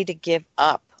I'm ready to give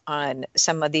up on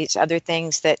some of these other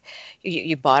things that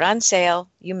you bought on sale.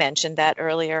 You mentioned that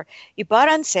earlier. You bought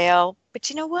on sale, but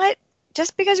you know what?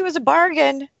 Just because it was a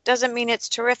bargain doesn't mean it's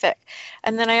terrific.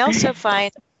 And then I also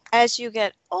find as you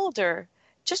get older,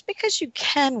 just because you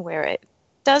can wear it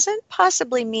doesn't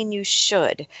possibly mean you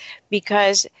should,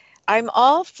 because I'm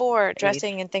all for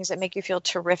dressing in things that make you feel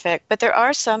terrific, but there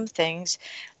are some things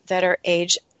that are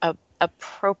age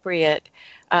appropriate.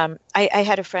 I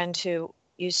had a friend who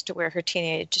used to wear her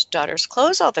teenage daughter's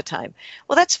clothes all the time.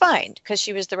 Well, that's fine because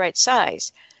she was the right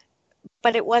size,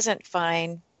 but it wasn't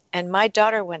fine. And my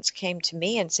daughter once came to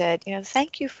me and said,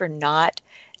 thank you for not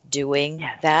doing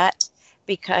that,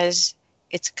 because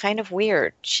it's kind of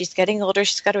weird. She's getting older.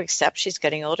 She's got to accept she's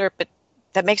getting older, but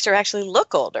that makes her actually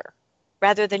look older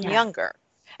rather than younger.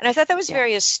 And I thought that was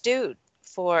very astute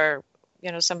for,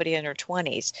 somebody in her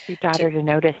 20s. Your daughter to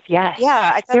notice, yes.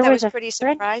 Yeah, I thought that was pretty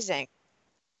surprising.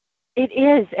 It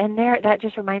is. And that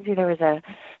just reminds me, there was a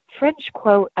French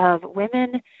quote of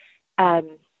women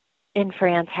in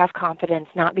France have confidence,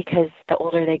 not because the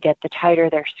older they get, the tighter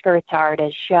their skirts are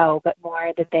to show, but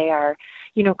more that they are,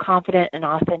 confident and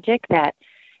authentic, that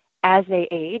as they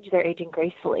age, they're aging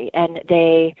gracefully, and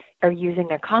they are using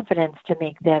their confidence to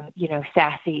make them,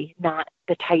 sassy, not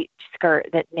the tight skirt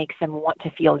that makes them want to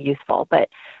feel youthful, but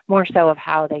more so of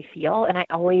how they feel. And I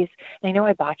know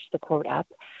I botched the quote up,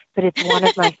 but it's one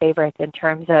of my favorites in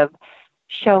terms of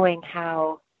showing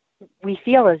how we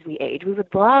feel as we age. We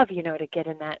would love, to get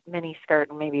in that mini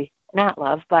skirt, and maybe not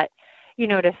love, but,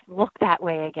 to look that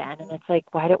way again. And it's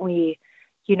like, why don't we,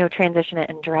 transition it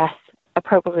and dress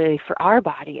appropriately for our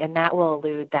body? And that will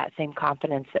elude that same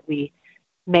confidence that we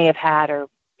may have had, or,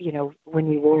 when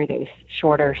we wore those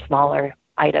shorter, smaller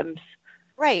items.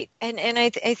 Right. And I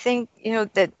think,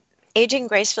 that aging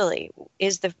gracefully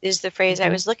is the phrase I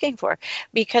was looking for,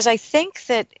 because I think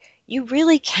that you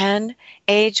really can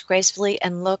age gracefully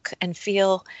and look and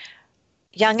feel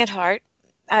young at heart.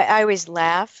 I always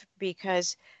laugh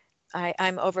because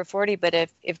I'm over 40, but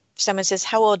if someone says,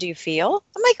 how old do you feel?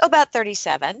 I'm like, about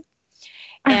 37.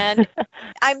 And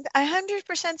I'm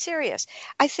 100% serious.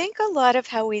 I think a lot of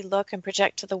how we look and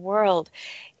project to the world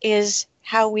is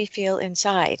how we feel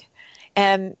inside.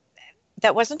 And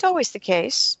that wasn't always the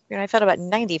case. I felt about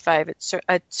 95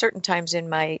 at certain times in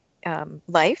my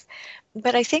life.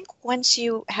 But I think once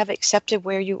you have accepted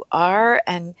where you are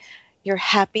and you're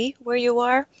happy where you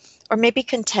are, or maybe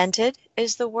contented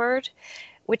is the word,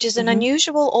 which is an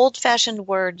unusual old-fashioned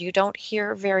word you don't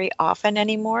hear very often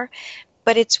anymore.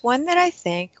 But it's one that I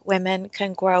think women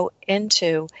can grow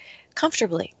into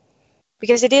comfortably,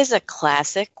 because it is a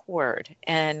classic word.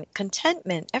 And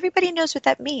contentment, everybody knows what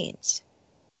that means.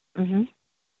 Mm-hmm.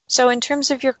 So in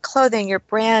terms of your clothing, your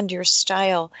brand, your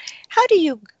style, how do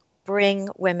you bring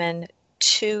women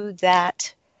to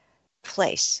that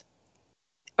place,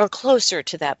 or closer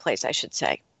to that place, I should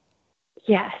say?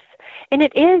 Yes. And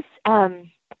it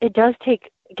does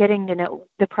take getting to know,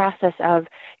 the process of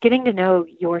getting to know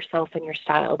yourself and your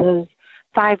style, those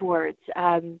 5 words,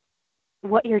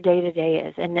 what your day-to-day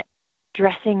is, and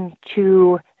dressing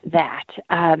to that.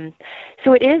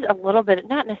 So it is a little bit,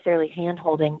 not necessarily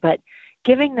hand-holding, but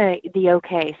giving the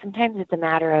okay. Sometimes it's a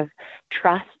matter of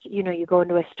trust. You go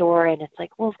into a store and it's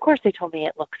like, well, of course they told me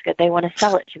it looks good. They want to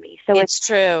sell it to me. So it's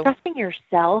true. Trusting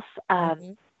yourself,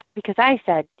 because I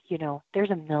said,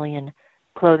 there's a million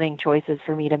clothing choices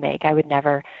for me to make. I would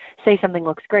never say something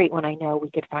looks great when I know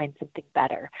we could find something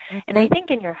better. And I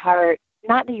think in your heart,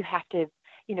 not that you have to,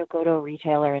 go to a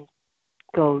retailer and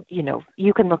go,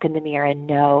 you can look in the mirror and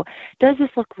know, does this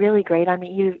look really great on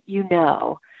me? You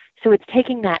know. So it's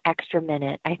taking that extra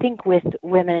minute. I think with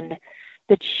women,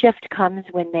 the shift comes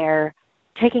when they're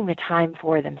taking the time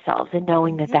for themselves and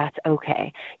knowing that that's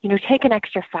okay. Take an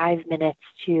extra 5 minutes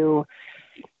to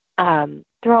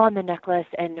throw on the necklace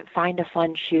and find a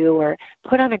fun shoe, or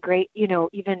put on a great,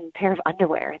 even pair of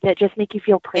underwear that just make you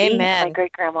feel pretty. Amen. My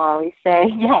great grandma always say,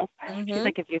 yes. Mm-hmm. She's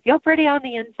like, if you feel pretty on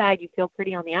the inside, you feel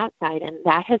pretty on the outside. And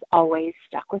that has always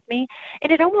stuck with me.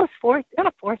 And it almost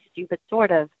not forces you, but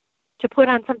sort of to put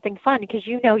on something fun, because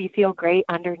you feel great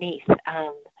underneath.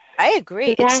 I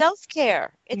agree. So it's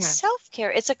self-care. It's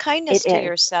self-care. It's a kindness to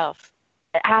yourself.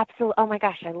 Absolutely. Oh my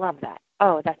gosh, I love that.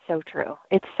 Oh, that's so true.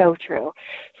 It's so true.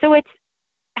 So it's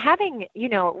having,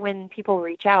 when people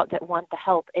reach out that want the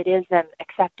help, it is them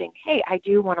accepting, hey, I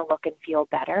do want to look and feel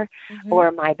better,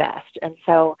 or my best. And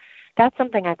so that's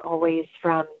something I've always,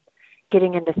 from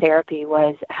getting into therapy,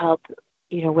 was help,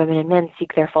 women and men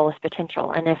seek their fullest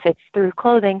potential. And if it's through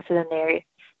clothing, so then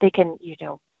they can,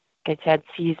 like I said,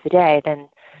 seize the day, then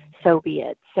so be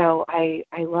it. So I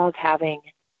love having,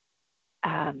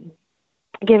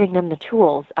 giving them the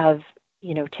tools of,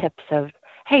 tips of,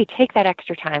 hey, take that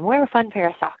extra time, wear a fun pair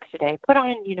of socks today, put on,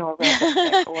 a red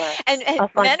lipstick, or and a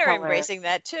fun men are color. Embracing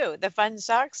that too. The fun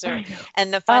socks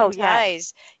and the fun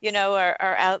ties, are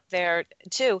out there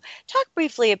too. Talk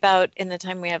briefly about, in the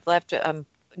time we have left,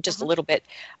 just a little bit,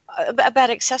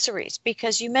 about accessories,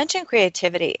 because you mentioned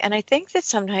creativity. And I think that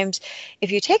sometimes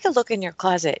if you take a look in your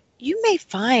closet, you may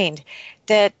find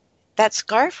that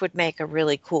scarf would make a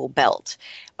really cool belt,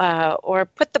 or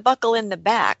put the buckle in the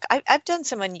back. I've done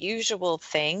some unusual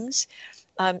things,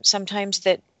 sometimes,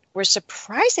 that were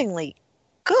surprisingly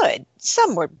good.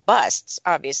 Some were busts,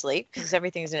 obviously, because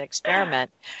everything's an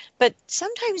experiment. But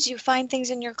sometimes you find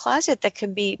things in your closet that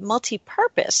can be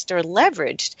multi-purposed or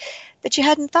leveraged that you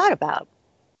hadn't thought about.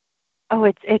 Oh,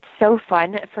 it's so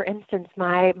fun. For instance,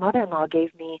 my mother-in-law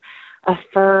gave me a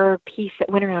fur piece that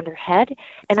went around her head,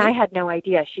 and I had no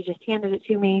idea. She just handed it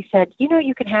to me, said,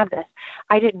 you can have this.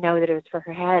 I didn't know that it was for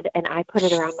her head, and I put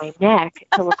it around my neck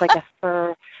to look like a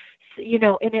fur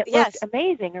and it looked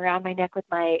amazing around my neck with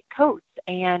my coats.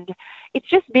 And it's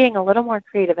just being a little more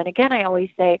creative. And again, I always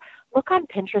say, look on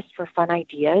Pinterest for fun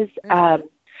ideas.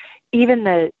 Even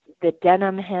the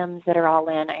denim hems that are all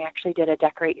in. I actually did a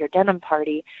decorate your denim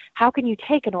party. How can you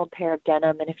take an old pair of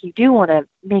denim, and if you do want to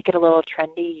make it a little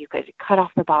trendy, you could cut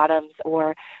off the bottoms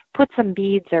or put some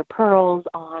beads or pearls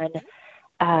on,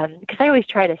 because I always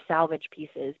try to salvage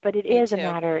pieces, but it is a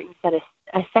matter, you said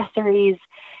accessories.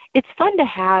 It's fun to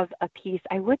have a piece.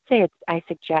 I would say I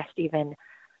suggest even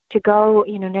to go,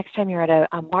 next time you're at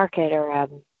a market or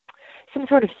some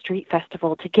sort of street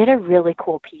festival, to get a really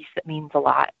cool piece that means a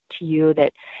lot to you,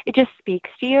 that it just speaks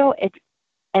to you,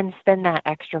 and spend that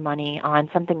extra money on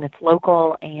something that's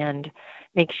local and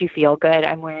makes you feel good.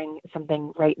 I'm wearing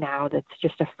something right now that's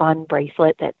just a fun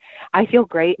bracelet that I feel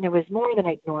great, and it was more than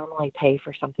I'd normally pay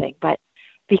for something, but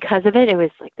because of it, it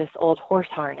was like this old horse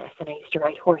harness, and I used to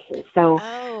ride horses. So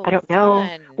I don't know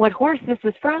what horse this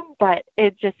was from, but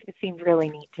it seemed really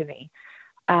neat to me.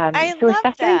 I love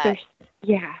that.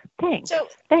 Thanks. So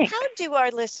thanks. How do our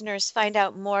listeners find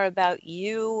out more about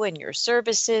you and your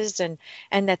services and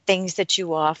the things that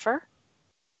you offer?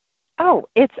 Oh,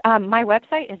 it's my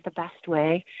website is the best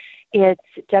way. It's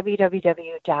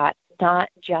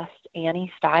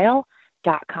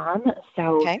www.notjustanniestyle.com.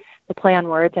 So the play on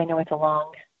words, I know it's a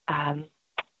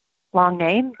long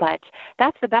name, but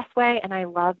that's the best way, and I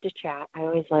love to chat. I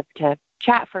always love to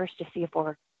chat first to see if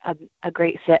we're a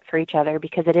great fit for each other,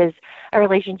 because it is a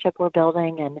relationship we're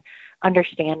building and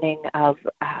understanding of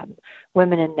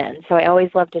women and men. So I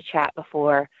always love to chat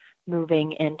before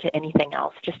moving into anything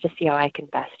else, just to see how I can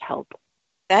best help.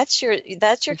 That's your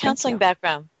counseling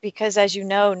background, because as you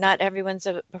know, not everyone's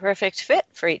a perfect fit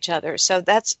for each other. So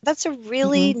that's a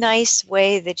really nice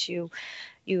way that you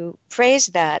phrase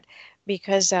that,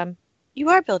 because you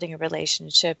are building a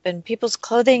relationship, and people's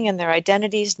clothing and their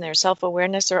identities and their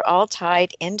self-awareness are all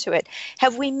tied into it.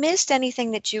 Have we missed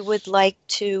anything that you would like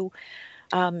to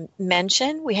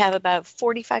mention? We have about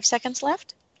 45 seconds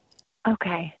left.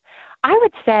 Okay. I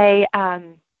would say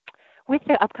with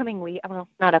the upcoming week, well,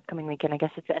 not upcoming weekend, I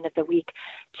guess it's the end of the week,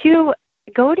 to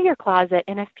go to your closet,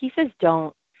 and if pieces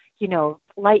don't,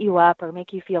 light you up or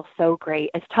make you feel so great,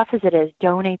 as tough as it is,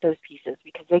 donate those pieces,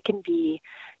 because they can be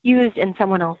used in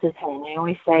someone else's home. I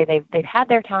always say they've had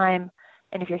their time,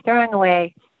 and if you're throwing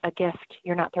away a gift,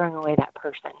 you're not throwing away that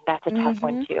person. That's a tough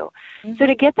one too. So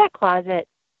to get that closet,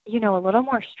 a little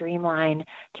more streamlined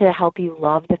to help you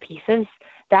love the pieces,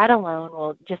 that alone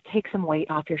will just take some weight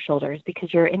off your shoulders,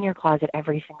 because you're in your closet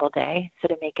every single day. So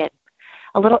to make it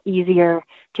a little easier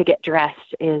to get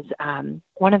dressed is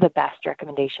one of the best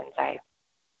recommendations I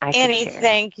Annie,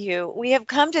 thank you. We have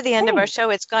come to the end of our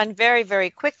show. It's gone very, very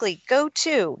quickly. Go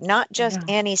to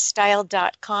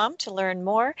notjustanniestyle.com to learn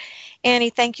more.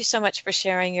 Annie, thank you so much for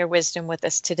sharing your wisdom with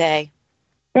us today.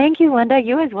 Thank you, Linda.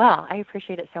 You as well. I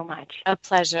appreciate it so much. A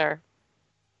pleasure.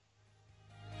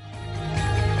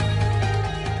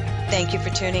 Thank you for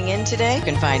tuning in today. You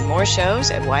can find more shows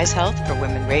at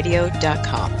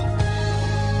wisehealthforwomenradio.com.